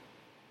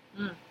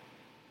 Mm.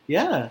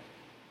 Yeah.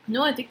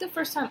 No, I think the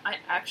first time I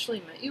actually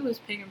met you was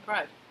Pagan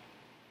Pride.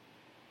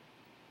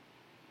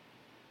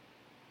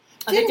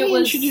 I think Didn't it he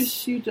was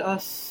introduce you to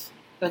us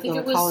at think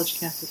the it was- college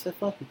campus? I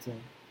thought he did.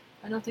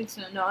 I don't think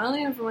so. No, I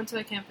only ever went to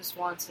that campus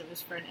once. And it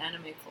was for an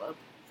anime club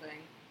thing.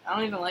 I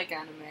don't even like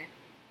anime.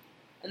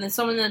 And then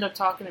someone ended up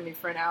talking to me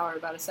for an hour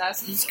about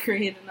Assassin's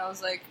Creed, and I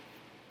was like,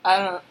 I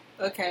don't know.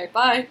 Okay,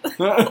 bye.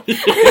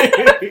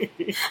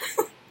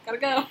 Gotta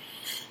go.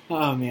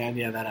 Oh man,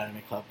 yeah, that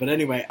anime club. But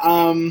anyway,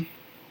 I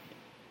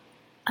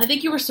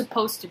think you were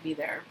supposed to be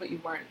there, but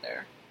you weren't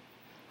there.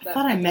 I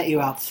thought I met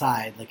you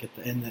outside, like at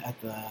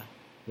the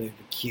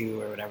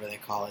queue or whatever they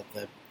call it.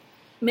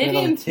 Maybe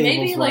where the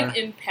tables like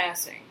were. in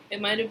passing. It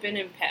might have been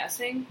in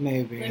passing.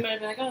 Maybe. They might have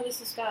been like, "Oh, this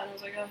is Scott," and I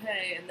was like, "Oh,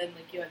 hey," and then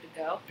like you had to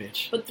go.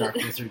 Bitch. But Dark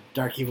wizard,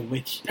 dark evil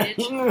witch.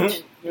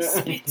 Bitch.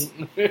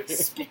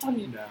 Spit on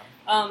you. No.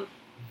 But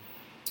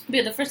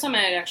yeah, the first time I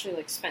had actually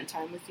like spent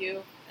time with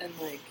you and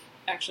like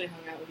actually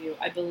hung out with you,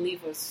 I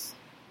believe was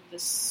the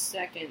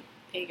second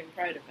Pagan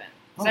Pride event.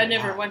 Because I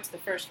never went to the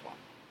first one.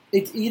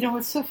 It's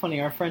it's so funny.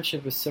 Our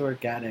friendship is so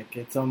organic.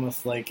 It's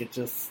almost like it's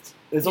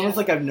almost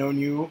like I've known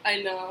you.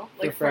 I know,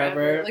 like For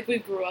forever. Like we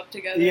grew up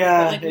together.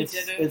 Yeah, but, like, we it's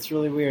didn't. it's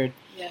really weird.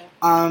 Yeah.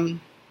 I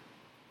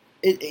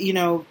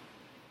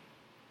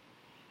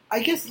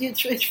guess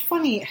it's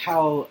funny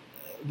how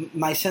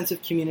my sense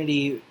of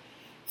community,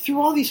 through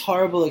all these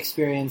horrible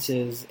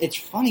experiences, it's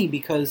funny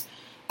because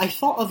I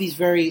thought of these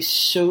very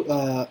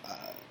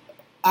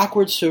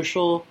awkward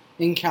social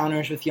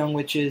encounters with young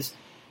witches.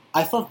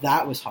 I thought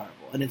that was horrible.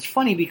 And it's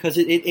funny because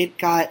it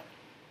got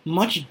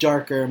much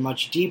darker,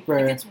 much deeper.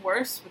 It gets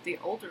worse with the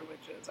older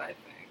witches, I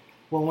think.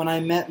 Well, when I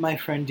met my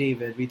friend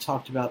David, we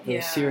talked about the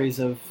series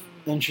of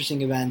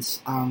interesting events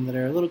that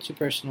are a little too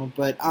personal,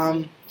 but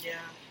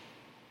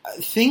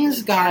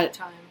things got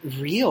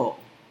real.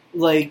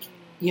 Like,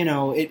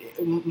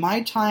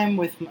 my time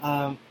with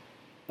an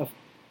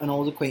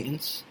old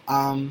acquaintance,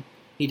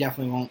 he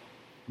definitely won't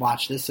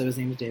watch this, so his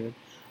name is David.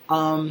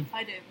 Hi,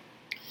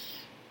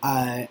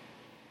 David.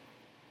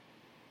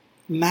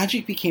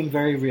 Magic became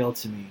very real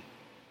to me.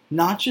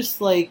 Not just,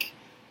 like,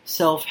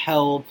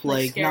 self-help,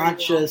 not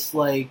just,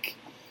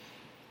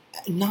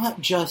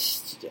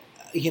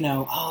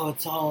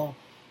 it's all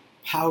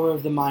power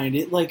of the mind.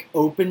 It,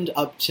 opened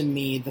up to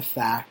me the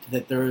fact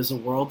that there is a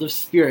world of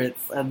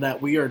spirits and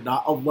that we are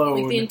not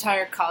alone. Like, the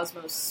entire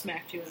cosmos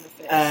smacked you in the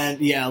face.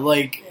 And,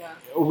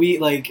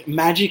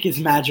 magic is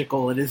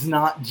magical. It is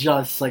not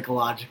just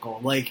psychological.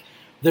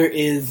 There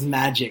is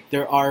magic.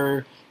 There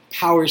are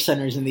power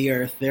centers in the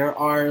earth. There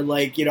are,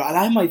 and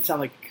I might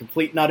sound like a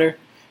complete nutter.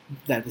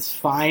 That is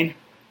fine.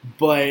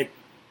 But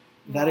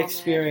that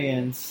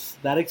experience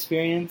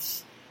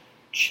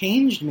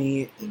changed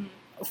me. Mm.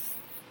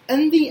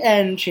 In the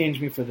end,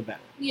 changed me for the better.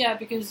 Yeah,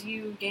 because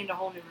you gained a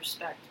whole new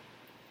respect.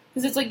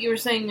 Because it's like you were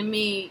saying to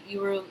me, you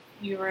were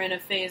in a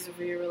phase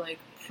where you were like,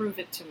 prove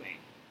it to me.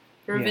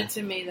 Prove it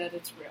to me that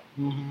it's real.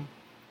 Mm-hmm.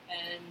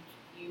 And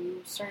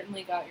you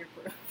certainly got your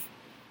proof.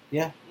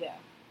 Yeah. Yeah.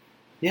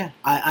 Yeah.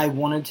 I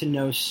wanted to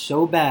know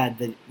so bad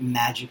that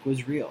magic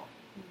was real.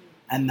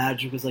 Mm-hmm. And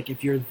magic was like,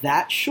 if you're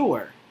that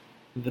sure,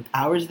 the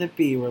powers that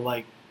be were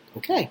like,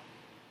 okay,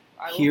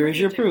 here is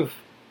your proof.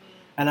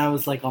 Mm-hmm. And I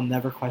was like, I'll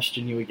never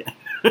question you again.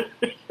 Learned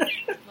a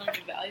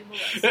valuable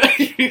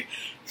lesson.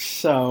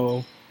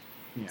 So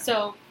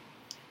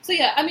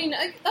yeah, I mean,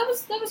 that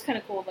was kind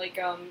of cool. Like,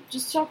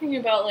 just talking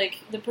about like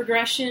the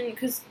progression,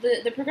 because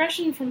the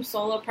progression from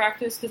solo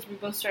practice, because we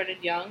both started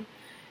young,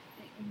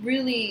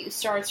 really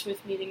starts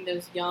with meeting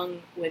those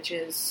young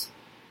witches,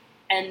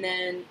 and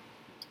then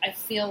I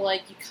feel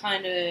like you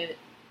kind of,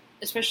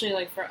 especially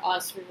like for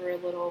us, we were a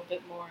little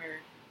bit more,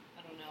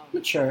 I don't know,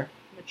 mature,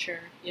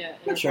 yeah,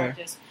 in our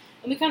practice.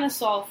 And we kind of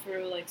saw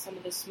through, like, some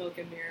of the smoke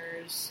and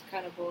mirrors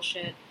kind of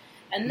bullshit.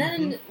 And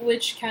then,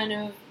 which kind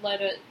of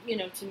led,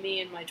 to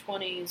me in my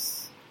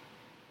 20s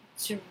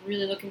to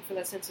really looking for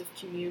that sense of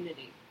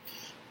community.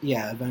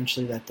 Yeah,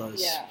 eventually that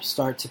does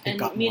start to pick up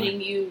more. And meeting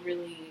you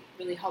really,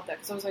 really helped that.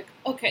 Because I was like,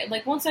 okay,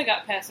 like, once I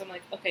got past, I'm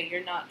like, okay,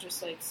 you're not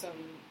just, like,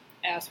 some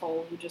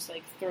asshole who just,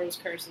 like, throws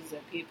curses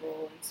at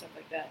people and stuff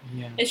like that.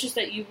 Yeah. It's just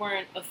that you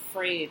weren't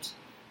afraid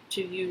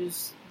to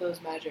use those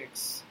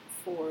magics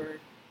for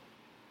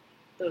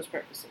those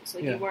purposes.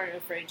 Like, you weren't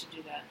afraid to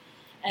do that.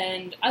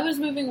 And I was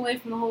moving away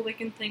from the whole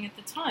Wiccan thing at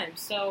the time,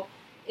 so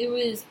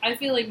I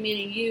feel like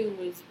meeting you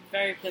was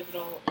very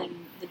pivotal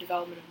in the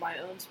development of my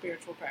own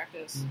spiritual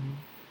practice. Mm-hmm.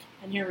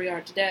 And here we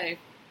are today.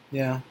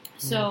 Yeah.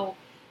 So,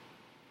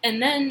 and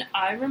then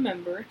I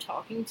remember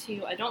talking to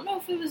you, I don't know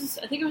if I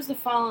think it was the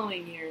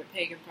following year at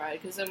Pagan Pride,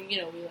 because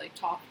we like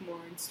talked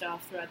more and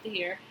stuff throughout the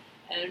year,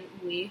 and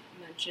we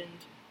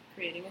mentioned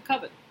creating a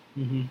coven.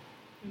 Mm-hmm.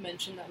 We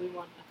mentioned that we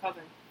want a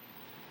coven.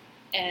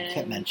 And we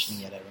kept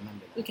mentioning it, I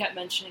remember that. We kept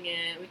mentioning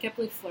it, we kept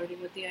like flirting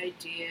with the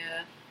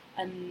idea,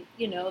 and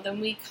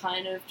then we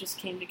kind of just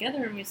came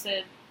together and we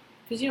said,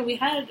 because we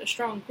had a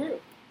strong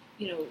group,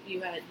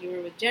 you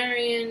were with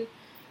Darian,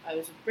 I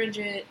was with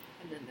Bridget,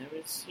 and then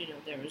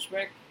there was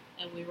Rick,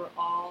 and we were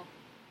all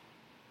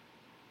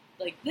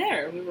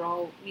there. We were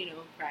all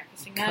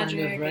practicing magic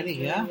Kind of ready, and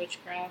doing yeah.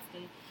 witchcraft,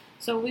 and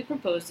so we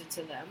proposed it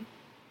to them,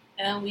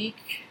 and we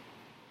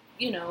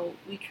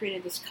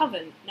created this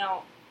coven.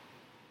 Now,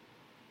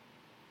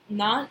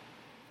 not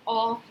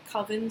all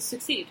covens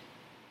succeed.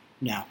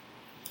 No.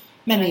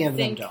 Many I of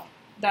them think don't.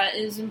 That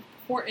is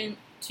important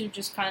to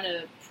just kind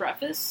of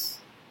preface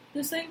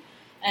this thing,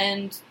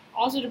 and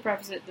also to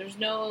preface it. There's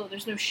no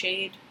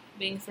shade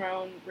being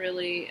thrown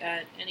really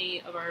at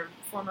any of our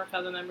former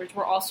coven members.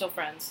 We're also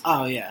friends.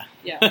 Oh, yeah.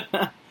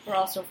 Yeah, we're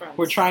also friends.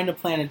 We're trying to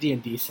plan a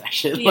D&D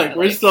session. Yeah,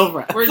 we're still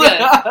friends. We're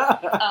good.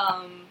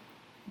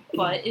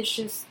 But it's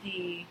just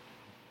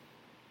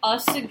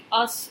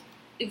us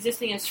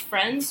existing as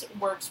friends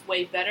works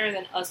way better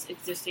than us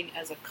existing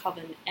as a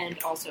coven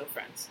and also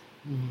friends.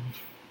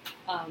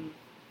 Mm-hmm.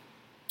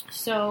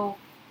 So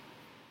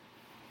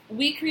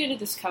we created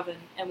this coven,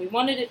 and we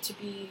wanted it to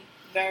be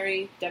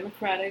very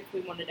democratic.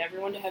 We wanted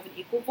everyone to have an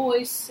equal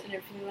voice and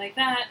everything like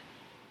that.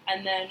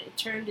 And then it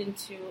turned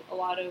into a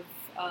lot of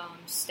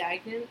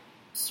stagnant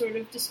sort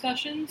of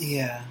discussions.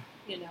 Yeah.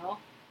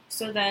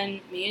 So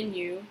then me and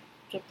you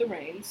took the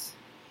reins.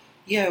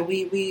 Yeah,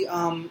 we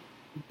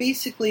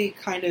basically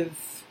kind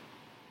of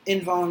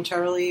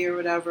involuntarily or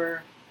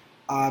whatever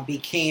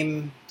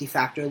became de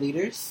facto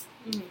leaders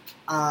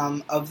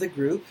of the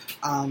group.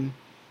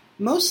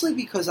 Mostly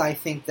because I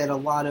think that a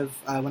lot of,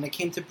 when it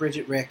came to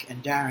Bridget, Rick,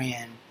 and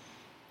Darian,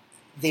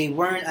 they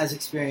weren't as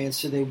experienced,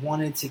 so they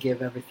wanted to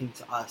give everything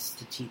to us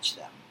to teach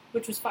them.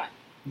 Which was fine.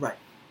 Right.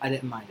 I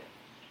didn't mind it.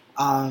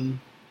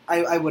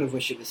 I would have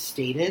wished it was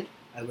stated.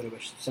 I would have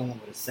wished someone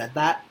would have said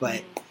that,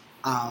 but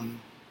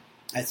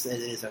it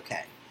is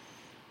okay.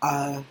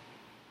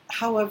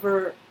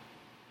 However,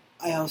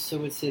 I also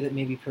would say that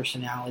maybe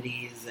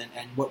personalities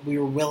and what we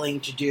were willing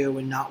to do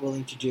and not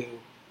willing to do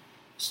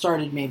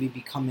started maybe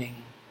becoming...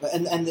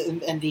 And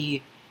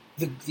the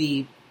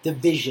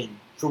vision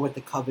for what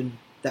the coven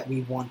that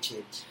we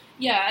wanted.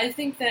 Yeah, I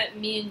think that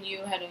me and you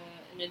had an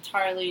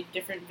entirely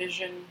different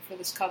vision for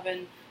this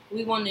coven.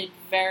 We wanted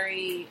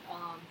very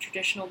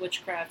traditional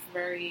witchcraft,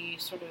 very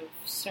sort of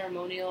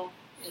ceremonial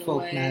in Folk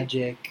a way.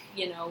 magic.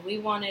 We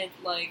wanted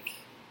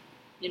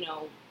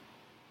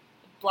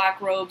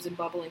black robes and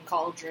bubbling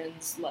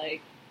cauldrons,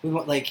 We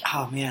want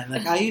oh man,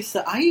 I used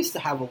to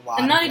have a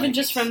lot. And not of, even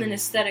just from an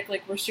aesthetic,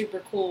 we're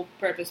super cool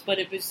purpose, but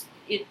it was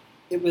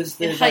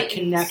that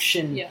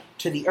connection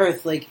to the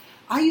earth.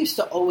 I used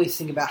to always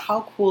think about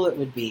how cool it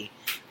would be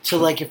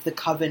to if the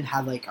coven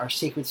had our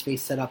sacred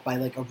space set up by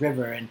a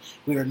river, and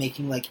we were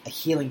making a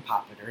healing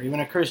poppet or even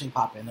a cursing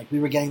poppet, and we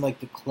were getting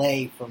the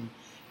clay from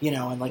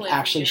and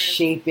actually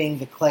shaping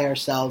the clay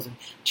ourselves and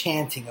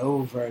chanting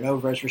over and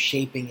over as we're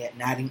shaping it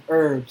and adding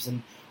herbs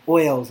and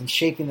oils and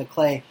shaping the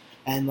clay.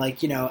 And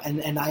let's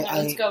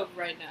go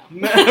right now.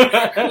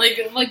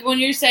 When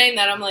you're saying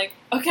that, I'm like,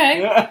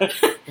 okay,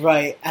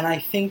 right. And I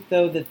think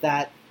though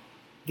that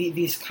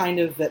these kind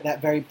of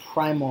that very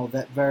primal,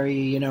 that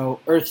very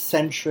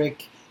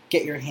earth-centric,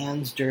 get your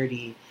hands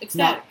dirty,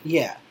 ecstatic.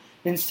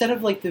 Instead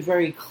of the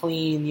very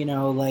clean,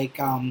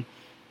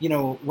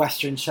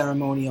 Western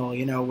ceremonial,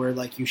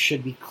 where you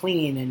should be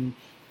clean and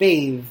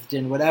bathed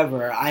and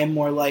whatever. I'm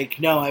more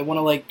no, I want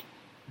to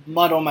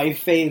mud on my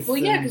face. Well,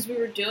 yeah, because we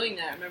were doing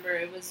that. Remember,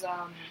 it was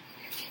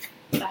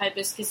the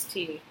hibiscus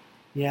tea.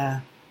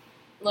 Yeah.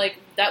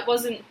 That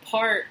wasn't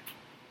part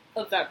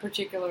of that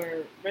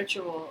particular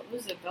ritual.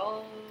 Was it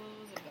Beltane?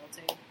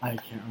 I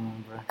can't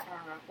remember. I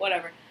don't know.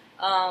 Whatever.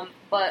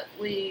 But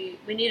we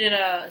needed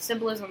a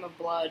symbolism of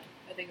blood.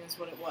 I think that's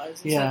what it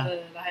was. And yeah.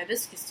 So the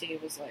hibiscus tea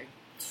was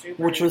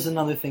super. Which was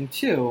another thing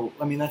too.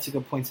 I mean, that's a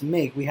good point to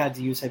make. We had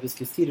to use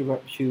hibiscus tea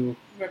to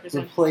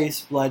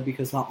replace blood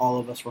because not all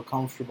of us were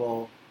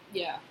comfortable.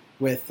 Yeah.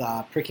 With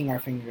pricking our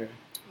finger.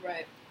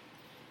 Right.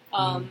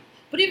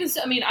 But even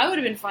so, I mean, I would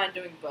have been fine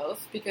doing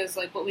both because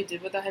what we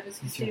did with the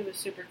hibiscus tea was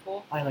super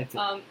cool. I liked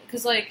it.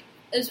 Because I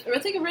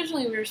think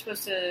originally we were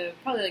supposed to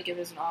probably give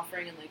it as an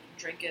offering and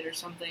drink it or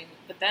something.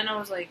 But then I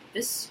was like,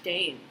 this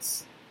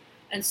stains.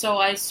 And so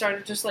I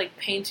started just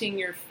painting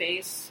your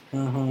face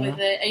with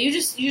it, and you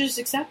just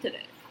accepted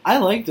it. I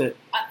liked it.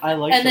 I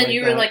liked it. And then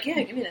you were like,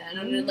 "Yeah, give me that."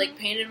 And I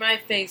painted my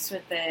face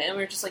with it, and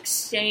we were just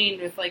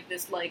stained with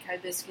this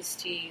hibiscus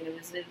tea, and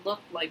it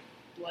looked like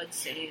blood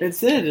stains. It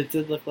did. It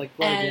did look like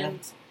blood. And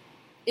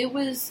it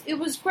was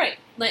great.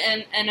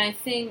 And I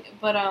think,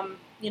 but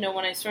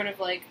when I sort of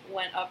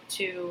went up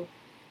to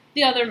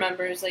the other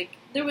members,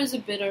 there was a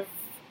bit of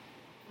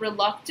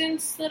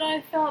reluctance that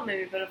I felt,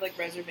 maybe a bit of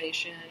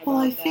reservation. Well,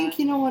 I think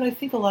I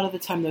think a lot of the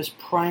time those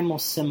primal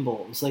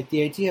symbols,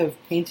 the idea of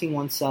painting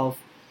oneself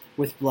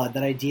with blood,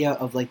 that idea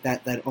of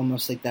that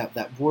almost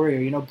that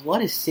warrior.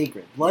 Blood is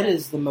sacred. Blood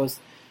is the most,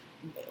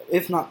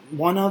 if not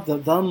one of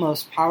the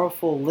most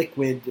powerful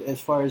liquid as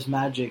far as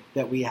magic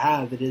that we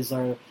have. It is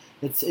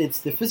it's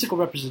the physical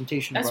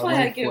representation. That's of our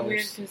why I life get force.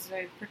 weird because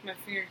I prick my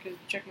finger to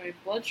check my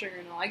blood sugar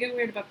and all. I get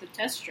weird about the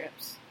test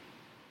strips.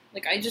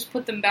 Like, I just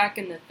put them back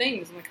in the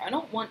things. I'm like, I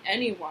don't want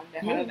anyone to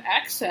have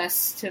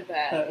access to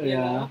that, you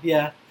know?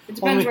 Yeah. It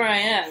depends where I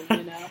am,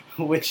 you know?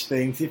 Which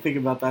things? You think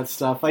about that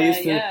stuff. I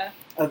used to... Yeah.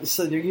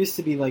 So there used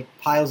to be like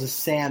piles of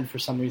sand for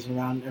some reason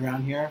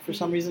around here for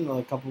some reason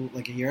like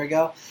a year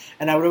ago,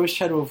 and I would always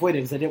try to avoid it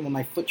because I didn't want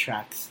my foot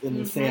tracks in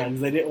the sand.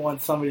 Because I didn't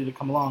want somebody to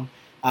come along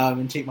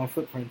and take my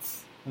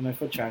footprints and my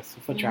foot tracks,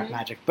 foot track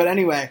magic. But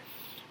anyway,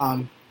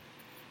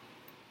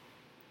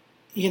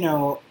 you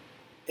know,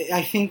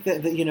 I think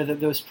that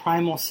those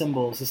primal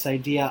symbols, this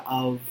idea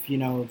of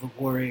the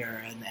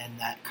warrior and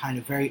that kind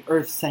of very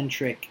earth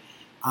centric,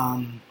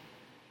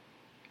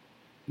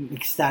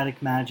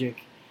 ecstatic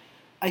magic.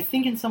 I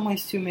think in some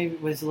ways, too, maybe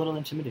it was a little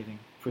intimidating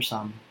for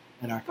some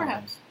in our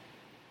coven.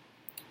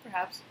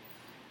 Perhaps.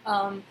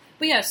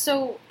 But yeah,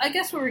 so I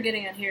guess what we're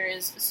getting at here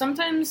is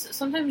sometimes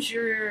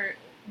you're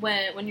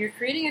when you're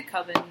creating a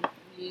coven,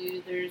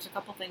 there's a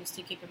couple things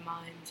to keep in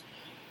mind.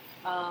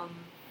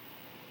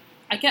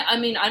 I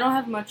don't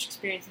have much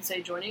experience in,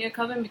 say, joining a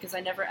coven because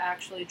I never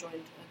actually joined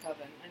a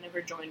coven. I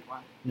never joined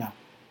one. No.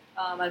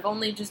 I've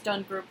only just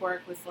done group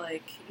work with,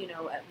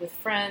 with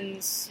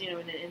friends, in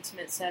an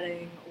intimate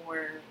setting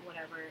or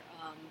whatever.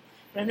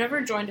 But I've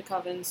never joined a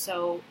coven,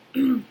 so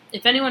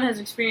if anyone has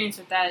experience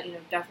with that,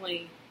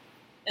 definitely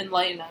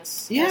enlighten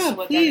us as to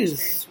what that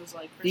experience was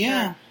like for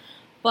sure.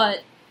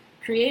 But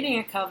creating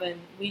a coven,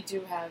 we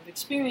do have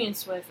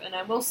experience with, and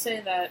I will say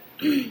that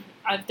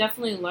I've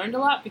definitely learned a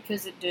lot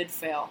because it did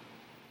fail.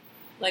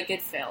 Like,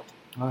 it failed.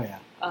 Oh, yeah.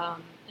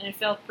 And it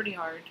failed pretty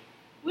hard,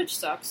 which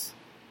sucks.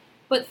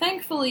 But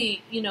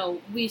thankfully,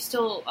 we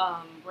still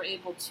were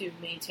able to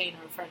maintain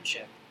our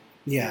friendship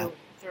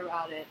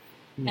throughout it.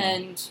 Yeah.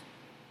 And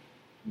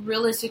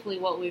realistically,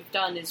 what we've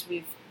done is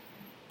we've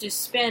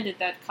disbanded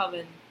that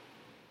coven,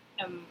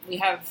 and we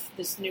have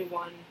this new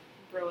one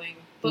brewing,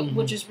 but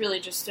which is really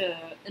just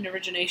an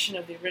origination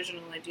of the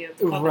original idea of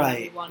the coven that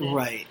we wanted.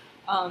 Right.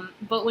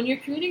 But when you're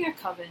creating a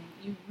coven,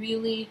 you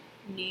really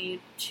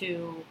need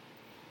to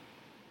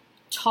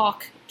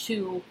talk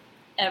to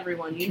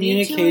everyone.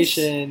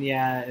 Communication,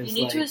 you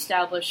need to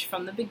establish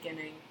from the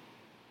beginning,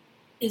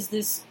 is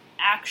this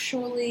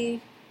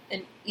actually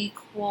an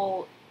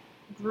equal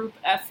group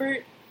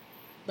effort?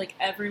 Like,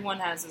 everyone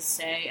has a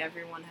say,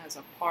 everyone has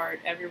a part,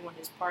 everyone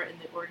is part in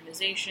the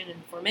organization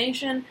and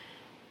formation,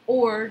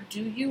 or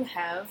do you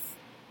have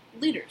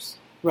leaders?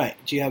 Right.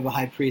 Do you have a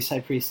high priest, high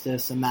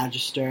priestess, a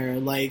magister,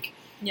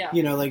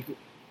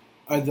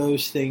 are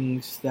those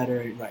things that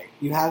are right?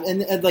 You have,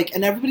 and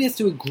everybody has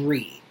to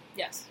agree.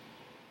 Yes.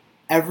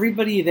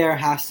 Everybody there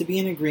has to be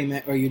in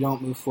agreement or you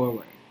don't move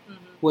forward.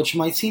 Which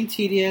might seem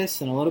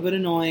tedious and a little bit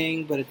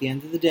annoying, but at the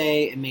end of the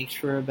day, it makes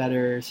for a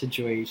better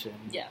situation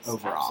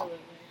overall.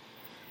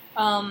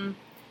 Absolutely.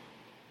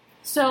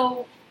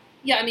 So,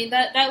 yeah, I mean,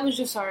 that was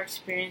just our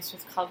experience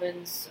with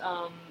covens.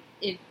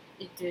 It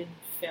did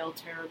fail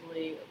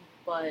terribly,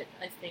 but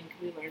I think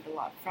we learned a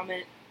lot from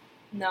it.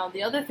 Now,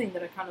 the other thing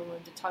that I kind of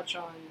wanted to touch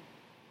on,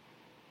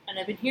 and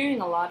I've been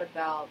hearing a lot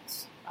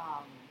about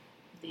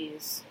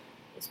these,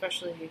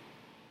 especially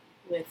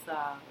with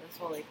this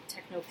whole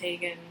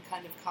techno-pagan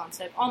kind of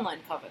concept, online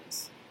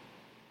covens.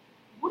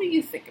 What do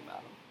you think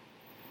about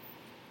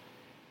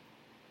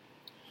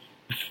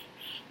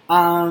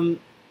them?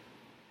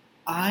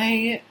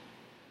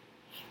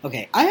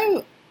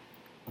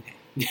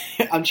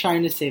 I'm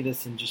trying to say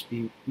this and just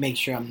make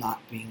sure I'm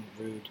not being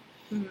rude.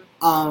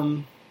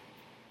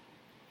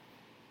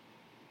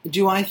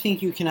 Do I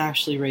think you can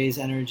actually raise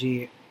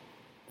energy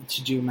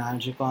to do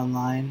magic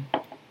online?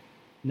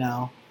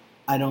 No.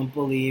 I don't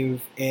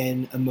believe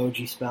in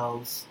emoji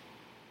spells.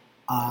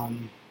 I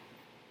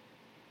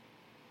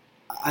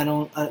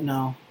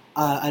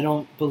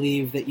don't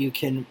believe that you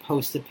can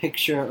post a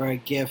picture or a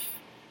GIF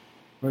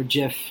or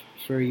GIF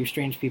for you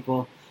strange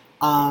people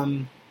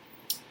of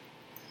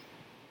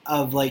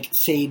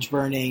sage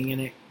burning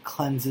and it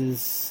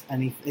cleanses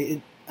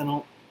anything. I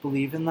don't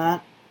believe in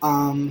that.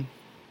 I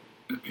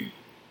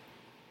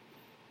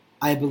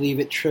believe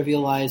it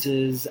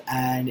trivializes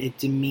and it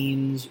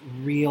demeans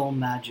real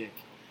magic.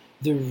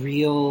 The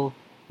real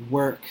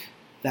work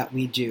that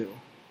we do.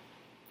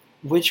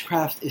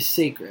 Witchcraft is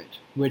sacred.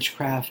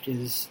 Witchcraft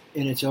is,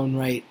 in its own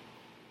right,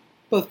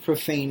 both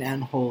profane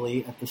and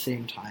holy at the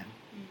same time.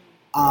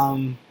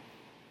 I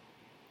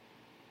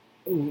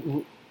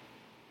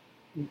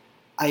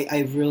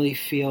really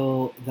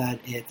feel that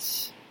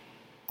it's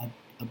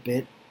a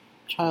bit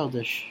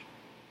childish.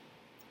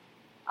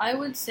 I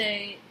would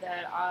say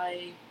that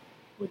I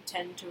would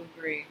tend to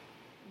agree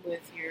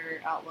with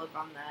your outlook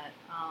on that.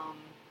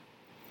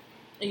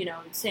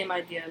 Same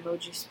idea,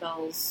 emoji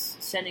spells,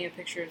 sending a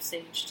picture of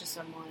sage to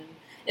someone.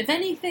 If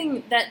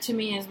anything, that to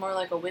me is more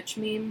like a witch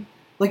meme.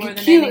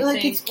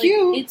 It's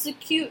cute. It's a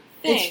cute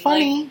thing. It's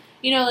funny.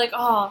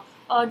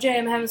 Oh, Jay,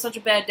 I'm having such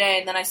a bad day,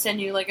 and then I send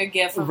you a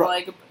GIF of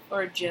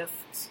or a GIF,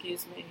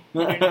 excuse me.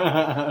 I don't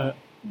know.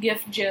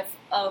 GIF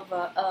of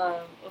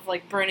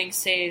burning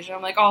sage. And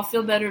I'm like, oh,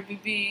 feel better,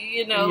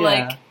 BB.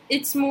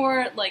 It's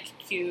more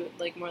cute,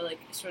 more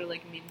sort of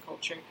meme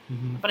culture.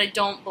 But I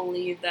don't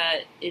believe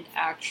that it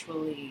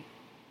actually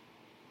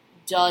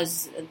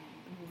does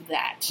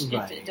that.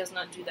 Right. It does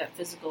not do that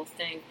physical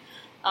thing.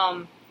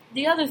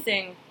 The other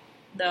thing,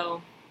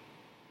 though,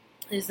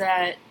 is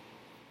that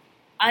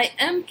I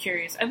am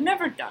curious. I've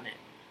never done it,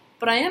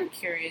 but I am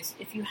curious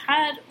if you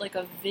had like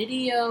a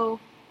video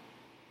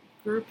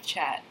group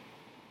chat,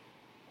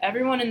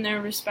 everyone in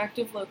their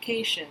respective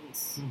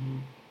locations Mm-hmm.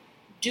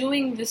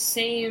 doing the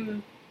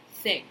same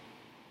thing.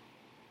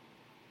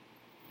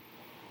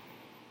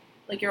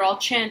 Like you're all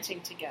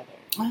chanting together.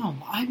 Oh,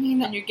 I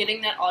mean, And you're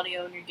getting that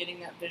audio and you're getting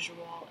that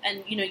visual.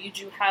 And, you know, you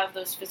do have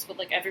those physical,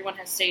 like everyone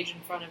has stage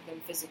in front of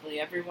them physically.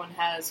 Everyone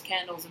has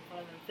candles in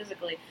front of them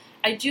physically.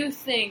 I do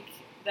think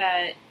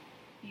that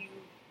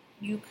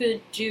you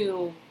could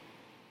do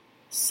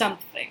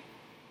something.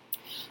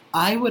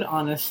 I would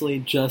honestly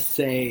just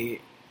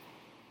say,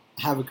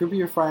 have a group of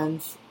your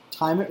friends,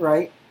 time it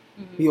right.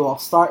 Mm-hmm. You all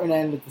start and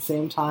end at the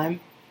same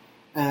time.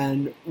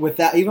 And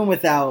even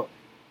without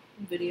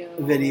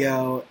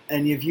video,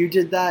 and if you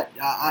did that,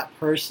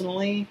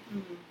 personally,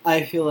 Mm-hmm.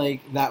 I feel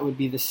like that would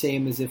be the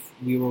same as if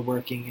we were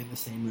working in the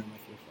same room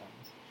with your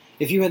friends.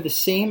 If you had the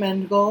same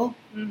end goal,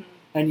 Mm-hmm.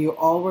 and you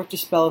all worked a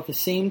spell at the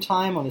same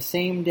time on the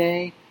same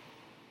day,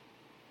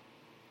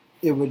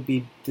 it would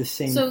be the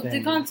same So thing.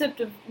 the concept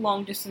of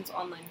long distance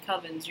online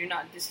covens, you're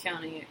not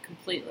discounting it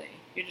completely.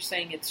 You're just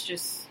saying it's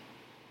just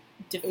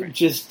different.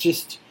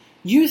 Just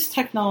use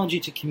technology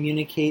to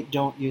communicate,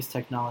 don't use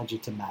technology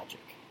to magic.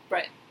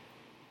 Right.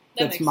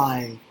 That That's makes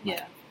my...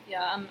 sense.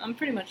 Yeah, I'm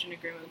pretty much in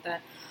agreement with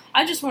that.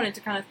 I just wanted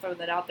to kind of throw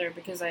that out there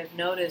because I've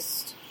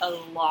noticed a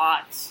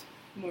lot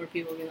more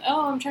people being like,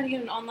 oh, I'm trying to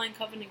get an online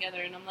coven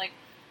together, and I'm like,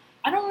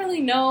 I don't really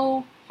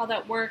know how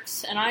that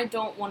works, and I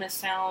don't want to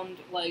sound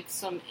like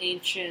some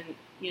ancient,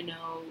 you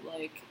know,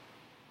 like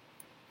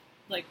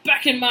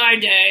back in my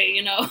day,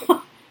 you know,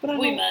 But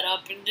we met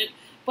up and did.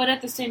 But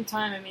at the same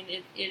time, I mean,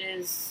 it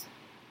is.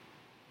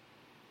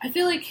 I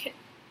feel like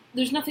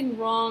there's nothing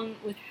wrong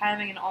with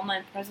having an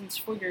online presence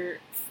for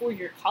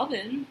your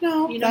coven.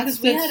 No, You know,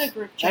 because we had a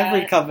group chat.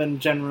 Every coven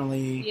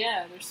generally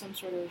Yeah, there's some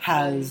sort of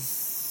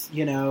has,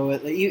 you know,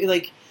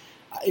 like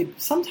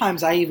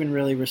sometimes I even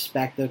really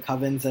respect the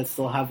covens that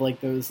still have like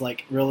those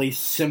like really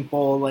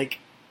simple, like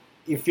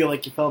you feel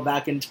like you fell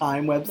back in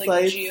time websites.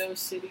 like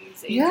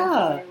GeoCities, Angel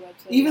Yeah. Fire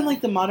website. Even yeah.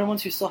 like the modern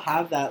ones who still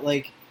have that.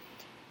 Like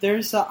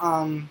there's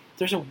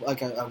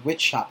a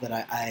witch shop that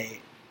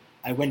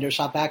I window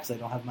shop at because I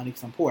don't have money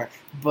because I'm poor.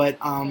 But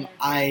Fair.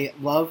 I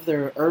love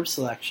their herb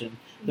selection.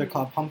 They're Mhm.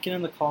 called Pumpkin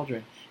in the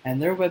Cauldron, and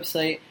their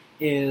website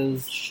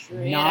is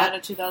Straight not out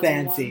of 2001.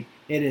 fancy.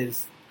 It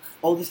is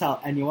old as hell.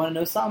 And you want to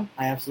know something?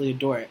 I absolutely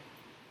adore it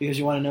because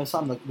you want to know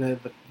something.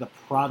 The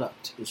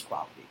product is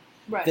quality.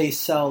 Right. They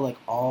sell like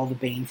all the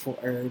baneful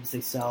herbs.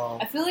 They sell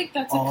I feel like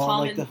that's a all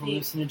common like the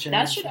theme. hallucinogens.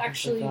 That should and things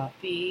actually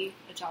like be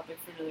a topic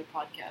for another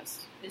podcast.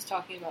 Is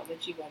talking about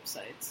witchy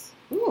websites.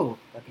 that. Ooh,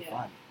 that'd be Yeah.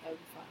 fun. That would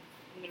be fun.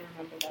 I'm gonna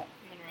remember that.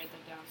 I'm gonna write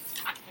that down.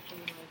 Actually,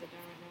 I'm gonna write that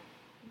down right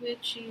now.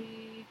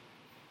 Witchy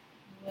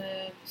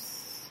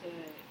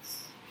websites.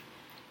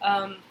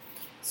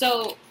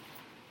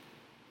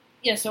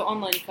 So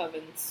online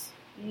covens.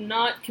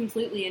 Not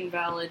completely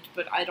invalid,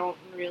 but I don't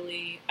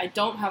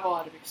have a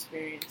lot of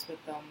experience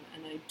with them,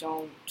 and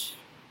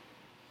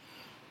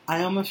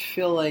I almost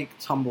feel like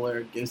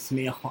Tumblr gives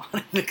me a lot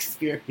of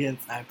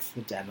experience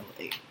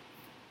accidentally.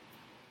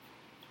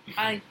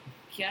 I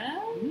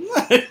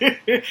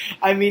guess.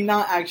 I mean,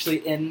 not actually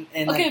in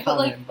Okay, a but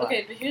like, coven, but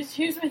okay, but here's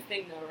my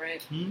thing though,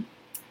 right? Hmm?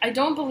 I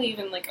don't believe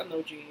in like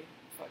emoji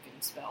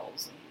fucking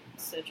spells and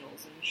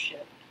sigils and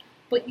shit,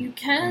 but you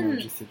can.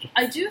 Emoji sigils.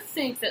 I do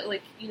think that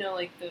like you know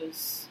like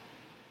those,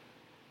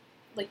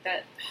 like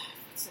that,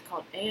 what's it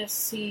called,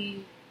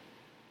 ASC,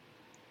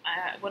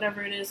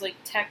 whatever it is, like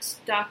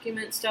text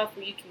document stuff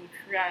where you can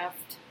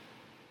craft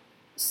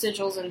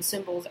sigils and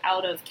symbols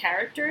out of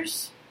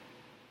characters.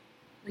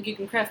 Like you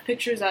can craft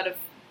pictures out of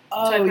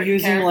typewritten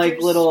using like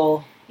characters.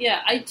 little.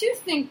 Yeah, I do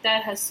think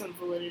that has some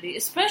validity,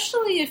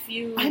 especially if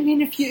you. I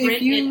mean, if you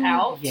print it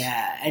out.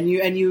 yeah, and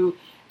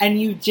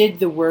you did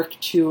the work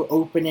to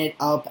open it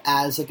up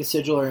as like a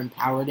sigil or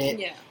empowered it.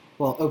 Yeah,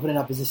 Well, open it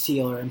up as a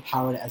seal or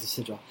empowered it as a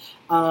sigil.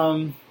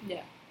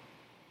 yeah,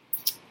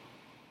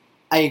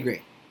 I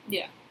agree.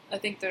 yeah. I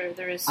think there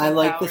is. Some I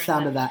like power the in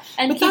sound that. of that.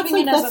 And But that's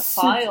keeping like- it as a that's-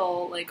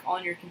 file, like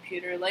on your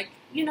computer, like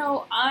you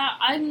know,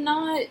 I'm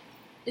not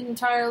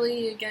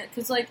entirely against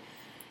because, like,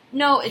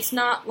 no, it's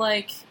not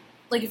like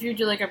if you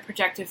do like a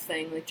protective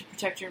thing, like to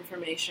protect your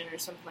information or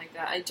something like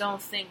that. I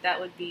don't think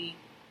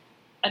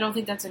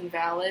that's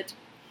invalid.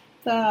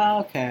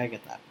 Okay, I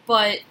get that.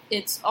 But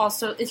it's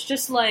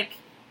just like,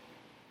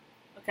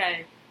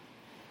 okay,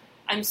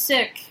 I'm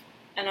sick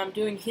and I'm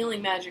doing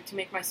healing magic to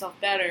make myself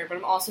better, but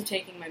I'm also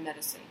taking my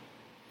medicine.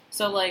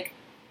 So like,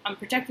 I'm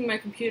protecting my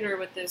computer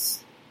with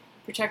this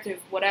protective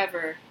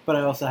whatever, But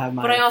I also have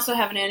my. but I also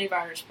have an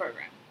antivirus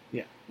program.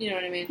 Yeah. You know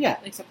what I mean? Yeah.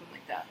 Like something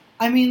like that.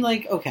 I mean,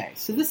 like, okay,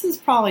 so this is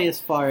probably as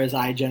far as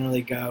I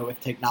generally go with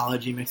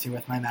technology mixing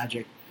with my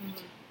magic.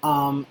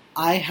 Mm-hmm.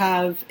 I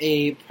have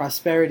a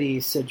prosperity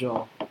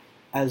sigil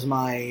as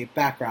my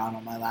background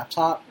on my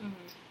laptop.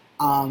 Mm-hmm.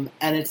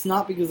 And it's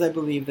not because I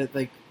believe that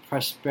like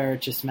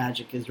prosperous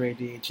magic is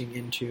radiating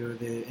into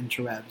the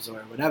interwebs or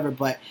whatever,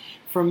 but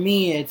for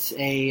me, it's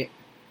a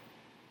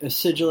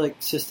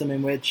sigillic system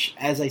in which,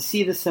 as I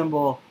see the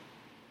symbol,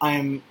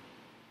 I'm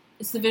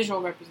It's the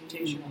visual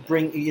representation of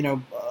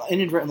it.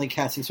 inadvertently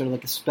casting sort of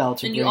like a spell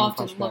to and bring you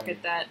often prosperity. look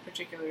at that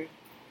particular.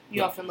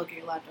 You often look at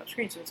your laptop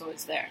screen, so it's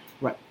always there.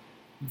 Right.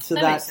 So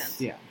That that's makes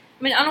sense. yeah.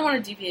 I mean, I don't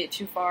want to deviate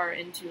too far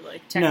into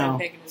like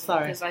techno-paganism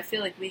sorry. because I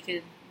feel like we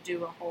could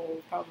do a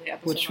whole probably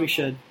episode. Which we on that.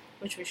 should.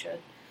 Which we should.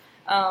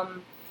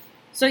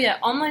 So yeah,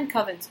 online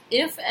covens.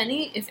 If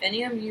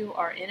any of you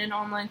are in an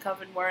online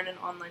coven, we're in an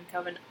online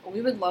coven, we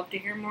would love to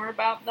hear more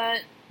about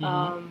that.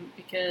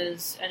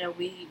 Because I know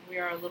we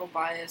are a little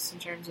biased in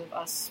terms of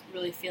us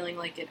really feeling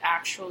like it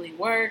actually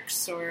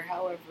works, or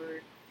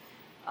however,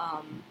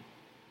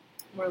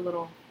 we're a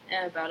little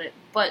about it.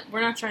 But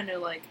we're not trying to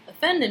like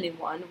offend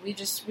anyone. We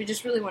just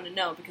really want to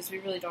know because we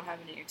really don't have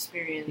any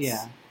experience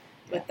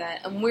with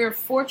that, and we're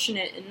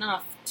fortunate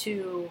enough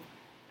to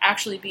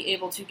actually be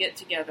able to get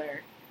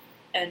together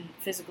and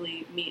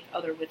physically meet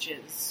other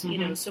witches,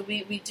 so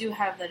we do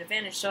have that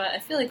advantage. So I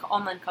feel like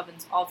online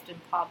covens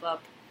often pop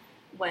up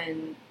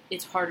when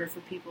it's harder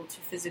for people to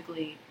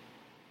physically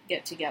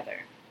get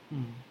together.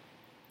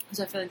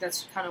 So I feel like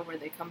that's kind of where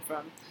they come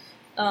from.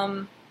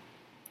 And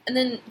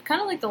then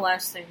kind of like the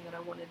last thing that I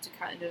wanted to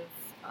kind of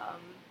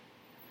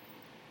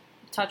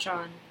touch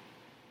on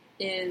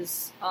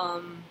is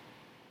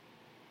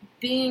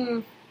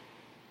being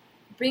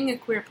a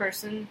queer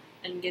person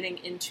and getting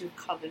into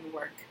coven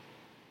work.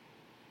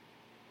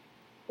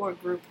 Or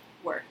group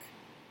work.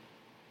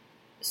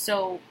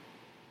 So,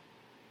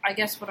 I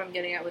guess what I'm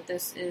getting at with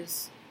this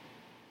is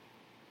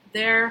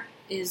there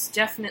is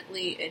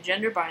definitely a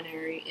gender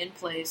binary in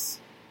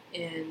place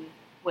in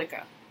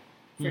Wicca,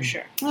 for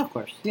sure. Of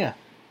course, yeah.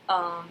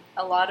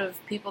 A lot of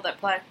people that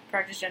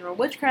practice general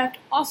witchcraft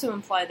also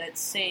imply that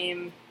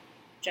same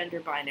gender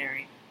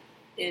binary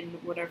in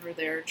whatever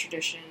their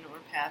tradition or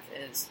path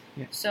is.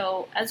 Yeah.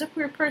 So, as a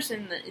queer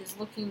person that is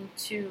looking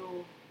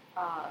to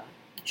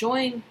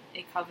join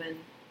a coven,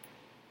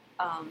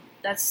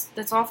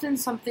 that's often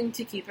something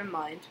to keep in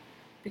mind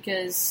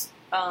because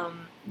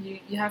you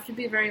have to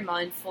be very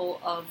mindful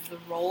of the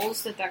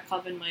roles that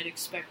coven might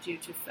expect you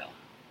to fill.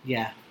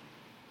 Yeah.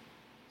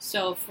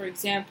 So, for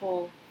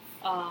example,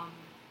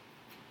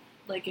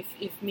 like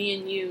if me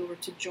and you were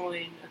to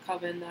join a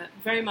coven that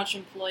very much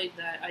employed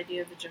that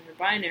idea of the gender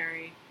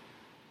binary,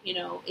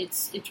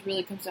 it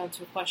really comes down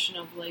to a question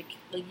of like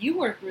you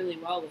work really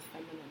well with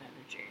feminine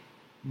energy.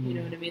 You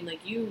know what I mean?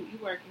 Like you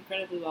work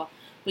incredibly well,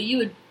 but you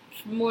would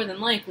more than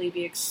likely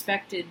be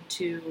expected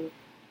to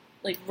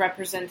like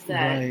represent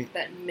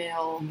that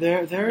male.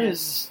 There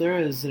is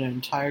an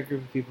entire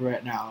group of people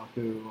right now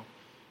who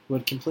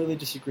would completely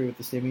disagree with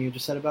the statement you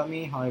just said about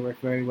me. How I work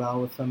very well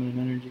with feminine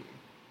energy.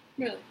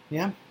 Really?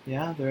 Yeah.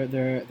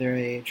 They're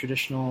a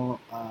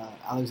traditional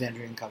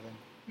Alexandrian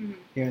coven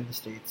here in the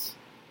States,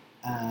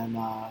 and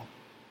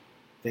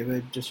they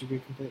would disagree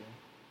completely.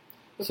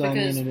 But so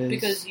because, it is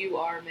because you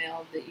are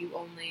male, that you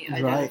only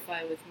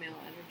identify with male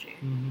energy.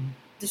 Mm-hmm.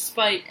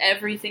 Despite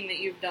everything that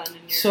you've done in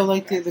your so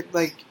like practice.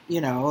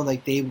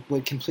 they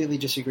would completely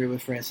disagree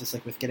with Francis,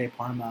 like with Gede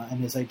Parma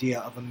and his idea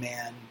of a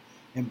man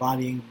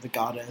embodying the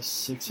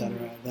goddess,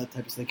 etc. That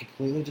type of thing. They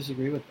completely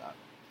disagree with that,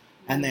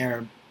 and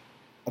they're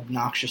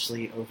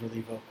obnoxiously overly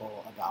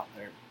vocal about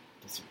their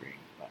disagreeing.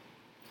 But.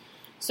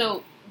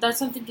 So that's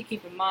something to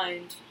keep in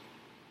mind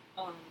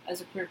as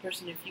a queer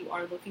person if you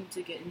are looking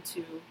to get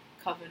into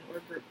coven or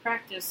group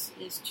practice,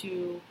 is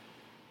to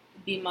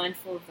be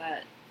mindful of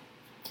that.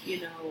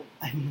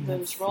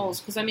 Those roles.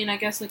 Because, I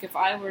guess, like, if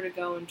I were to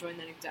go and join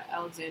the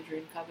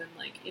Alexandrian coven,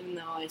 like, even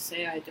though I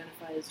say I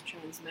identify as a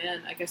trans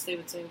man, I guess they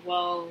would say,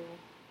 well,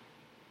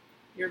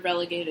 you're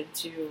relegated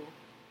to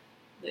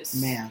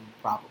this... Man,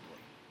 probably.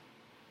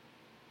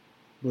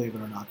 Believe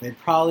it or not. They'd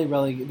probably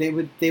relegate...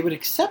 They would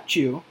accept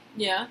you...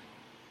 Yeah.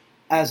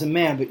 ...as a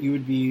man, but you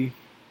would be...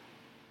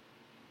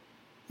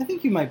 I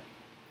think you might...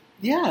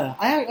 Yeah.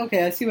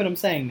 I see what I'm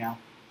saying now.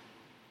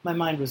 My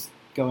mind was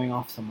going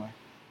off somewhere.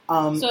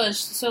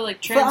 So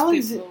like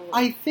trans people...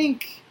 I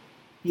think,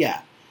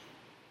 yeah.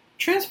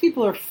 Trans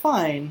people are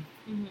fine.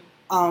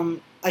 Mm-hmm.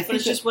 But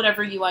it's just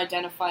whatever you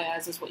identify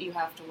as is what you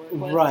have to work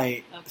with.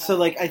 Right. Okay. So,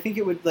 like, I think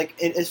it would,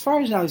 like, as far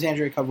as an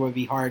Alexandria cover would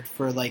be hard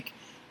for, like,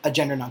 a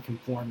gender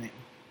non-conforming.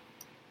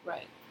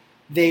 Right.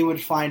 They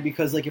would find,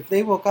 because, like, if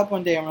they woke up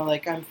one day and were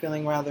like, I'm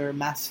feeling rather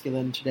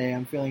masculine today,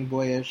 I'm feeling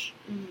boyish,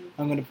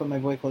 I'm going to put my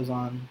boy clothes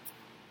on.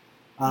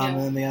 And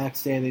then the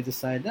next day they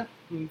decide, no,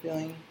 I'm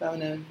feeling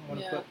feminine, I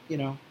want to put,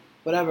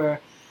 whatever,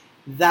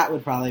 that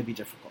would probably be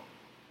difficult.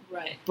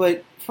 Right.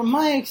 But from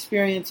my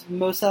experience,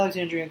 most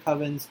Alexandrian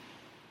covens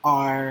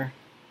are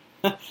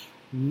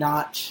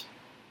not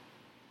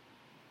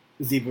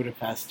Z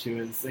Budapest, who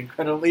is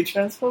incredibly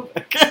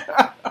transphobic.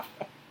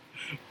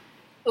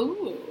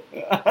 Ooh.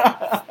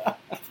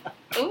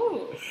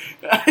 Ooh.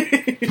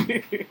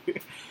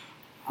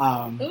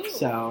 Ooh.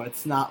 So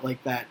it's not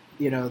like that,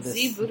 this...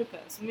 Z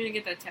Budapest. I'm going to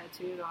get that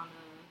tattooed on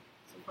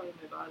some part of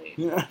my body.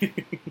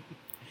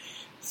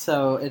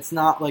 So it's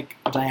not like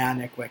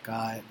Dianic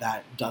Wicca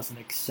that doesn't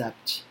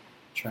accept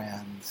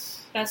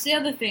trans. That's the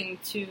other thing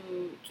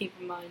to keep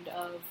in mind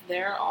of.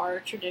 There are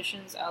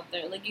traditions out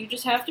there. Like, you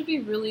just have to be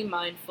really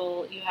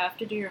mindful. You have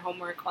to do your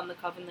homework on the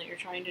coven that you're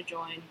trying to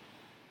join.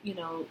 You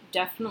know,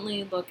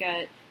 definitely look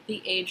at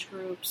the age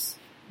groups.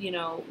 You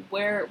know,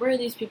 where are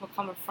these people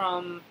coming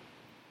from?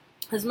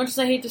 As much as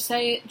I hate to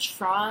say it,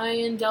 try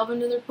and delve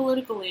into their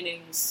political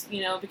leanings,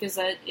 you know, because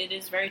it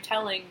is very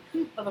telling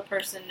of a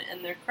person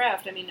and their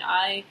craft. I mean,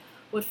 I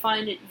would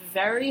find it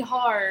very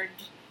hard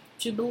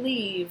to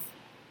believe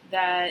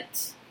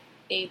that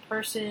a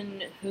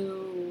person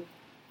who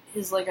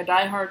is like a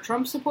diehard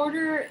Trump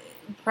supporter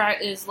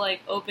is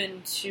like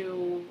open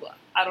to,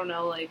 I don't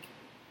know, like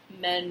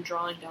men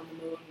drawing down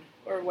the moon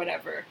or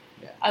whatever.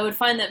 Yeah. I would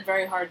find that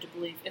very hard to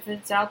believe. If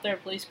it's out there,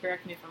 please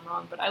correct me if I'm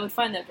wrong, but I would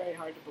find that very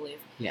hard to believe.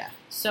 Yeah.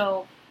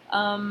 So,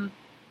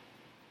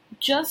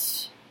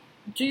 just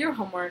do your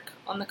homework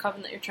on the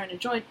coven that you're trying to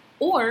join,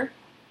 or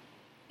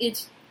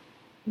it's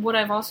what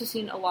I've also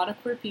seen a lot of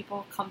queer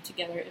people come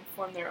together and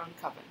form their own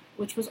coven,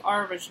 which was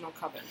our original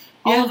coven.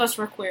 Yeah. All of us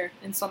were queer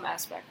in some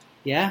aspect.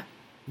 Yeah.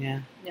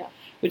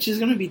 Which is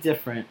going to be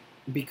different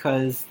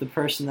because the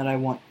person that I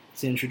want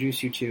to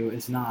introduce you to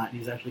is not.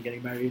 He's actually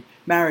getting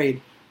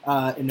married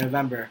in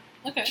November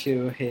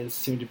to his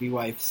soon-to-be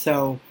wife.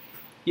 So,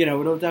 you know,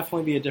 it'll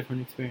definitely be a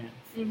different experience.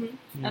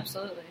 Mm-hmm. Yeah.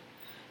 Absolutely.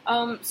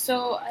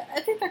 So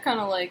I think that kind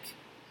of like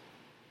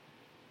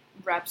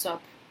wraps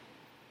up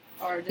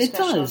our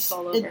discussion on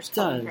solo versus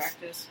coven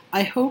practice.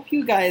 I hope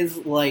you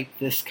guys like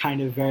this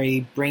kind of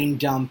very brain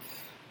dump,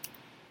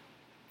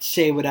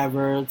 say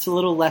whatever. It's a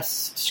little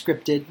less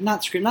scripted.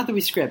 Not that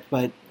we script,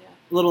 but a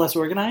little less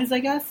organized, I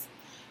guess.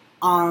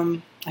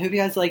 I hope you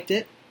guys liked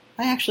it.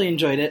 I actually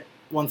enjoyed it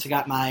once I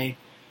got my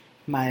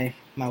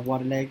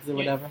water legs or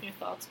whatever. Your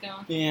thoughts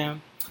going. Yeah.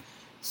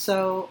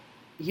 So,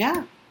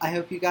 yeah. I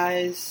hope you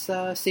guys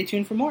stay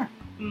tuned for more.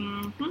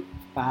 Mm-hmm.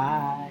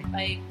 Bye.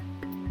 Bye.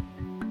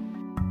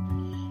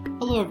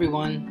 Hello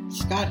everyone,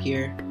 Scott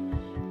here.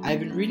 I've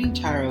been reading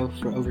tarot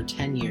for over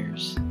 10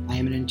 years. I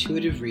am an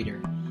intuitive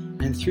reader,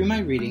 and through my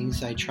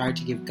readings I try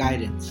to give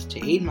guidance to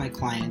aid my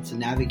clients in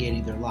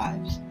navigating their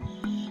lives.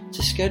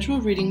 To schedule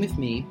a reading with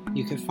me,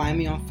 you can find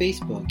me on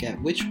Facebook at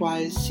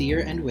Witchwise Seer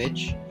and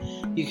Witch.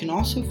 You can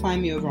also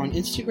find me over on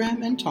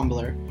Instagram and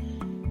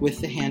Tumblr with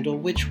the handle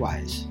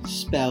Witchwise,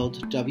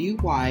 spelled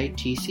WYTCHWYSE.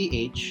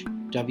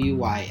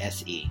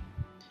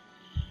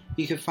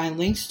 You can find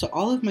links to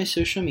all of my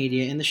social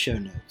media in the show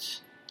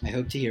notes. I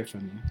hope to hear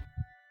from you.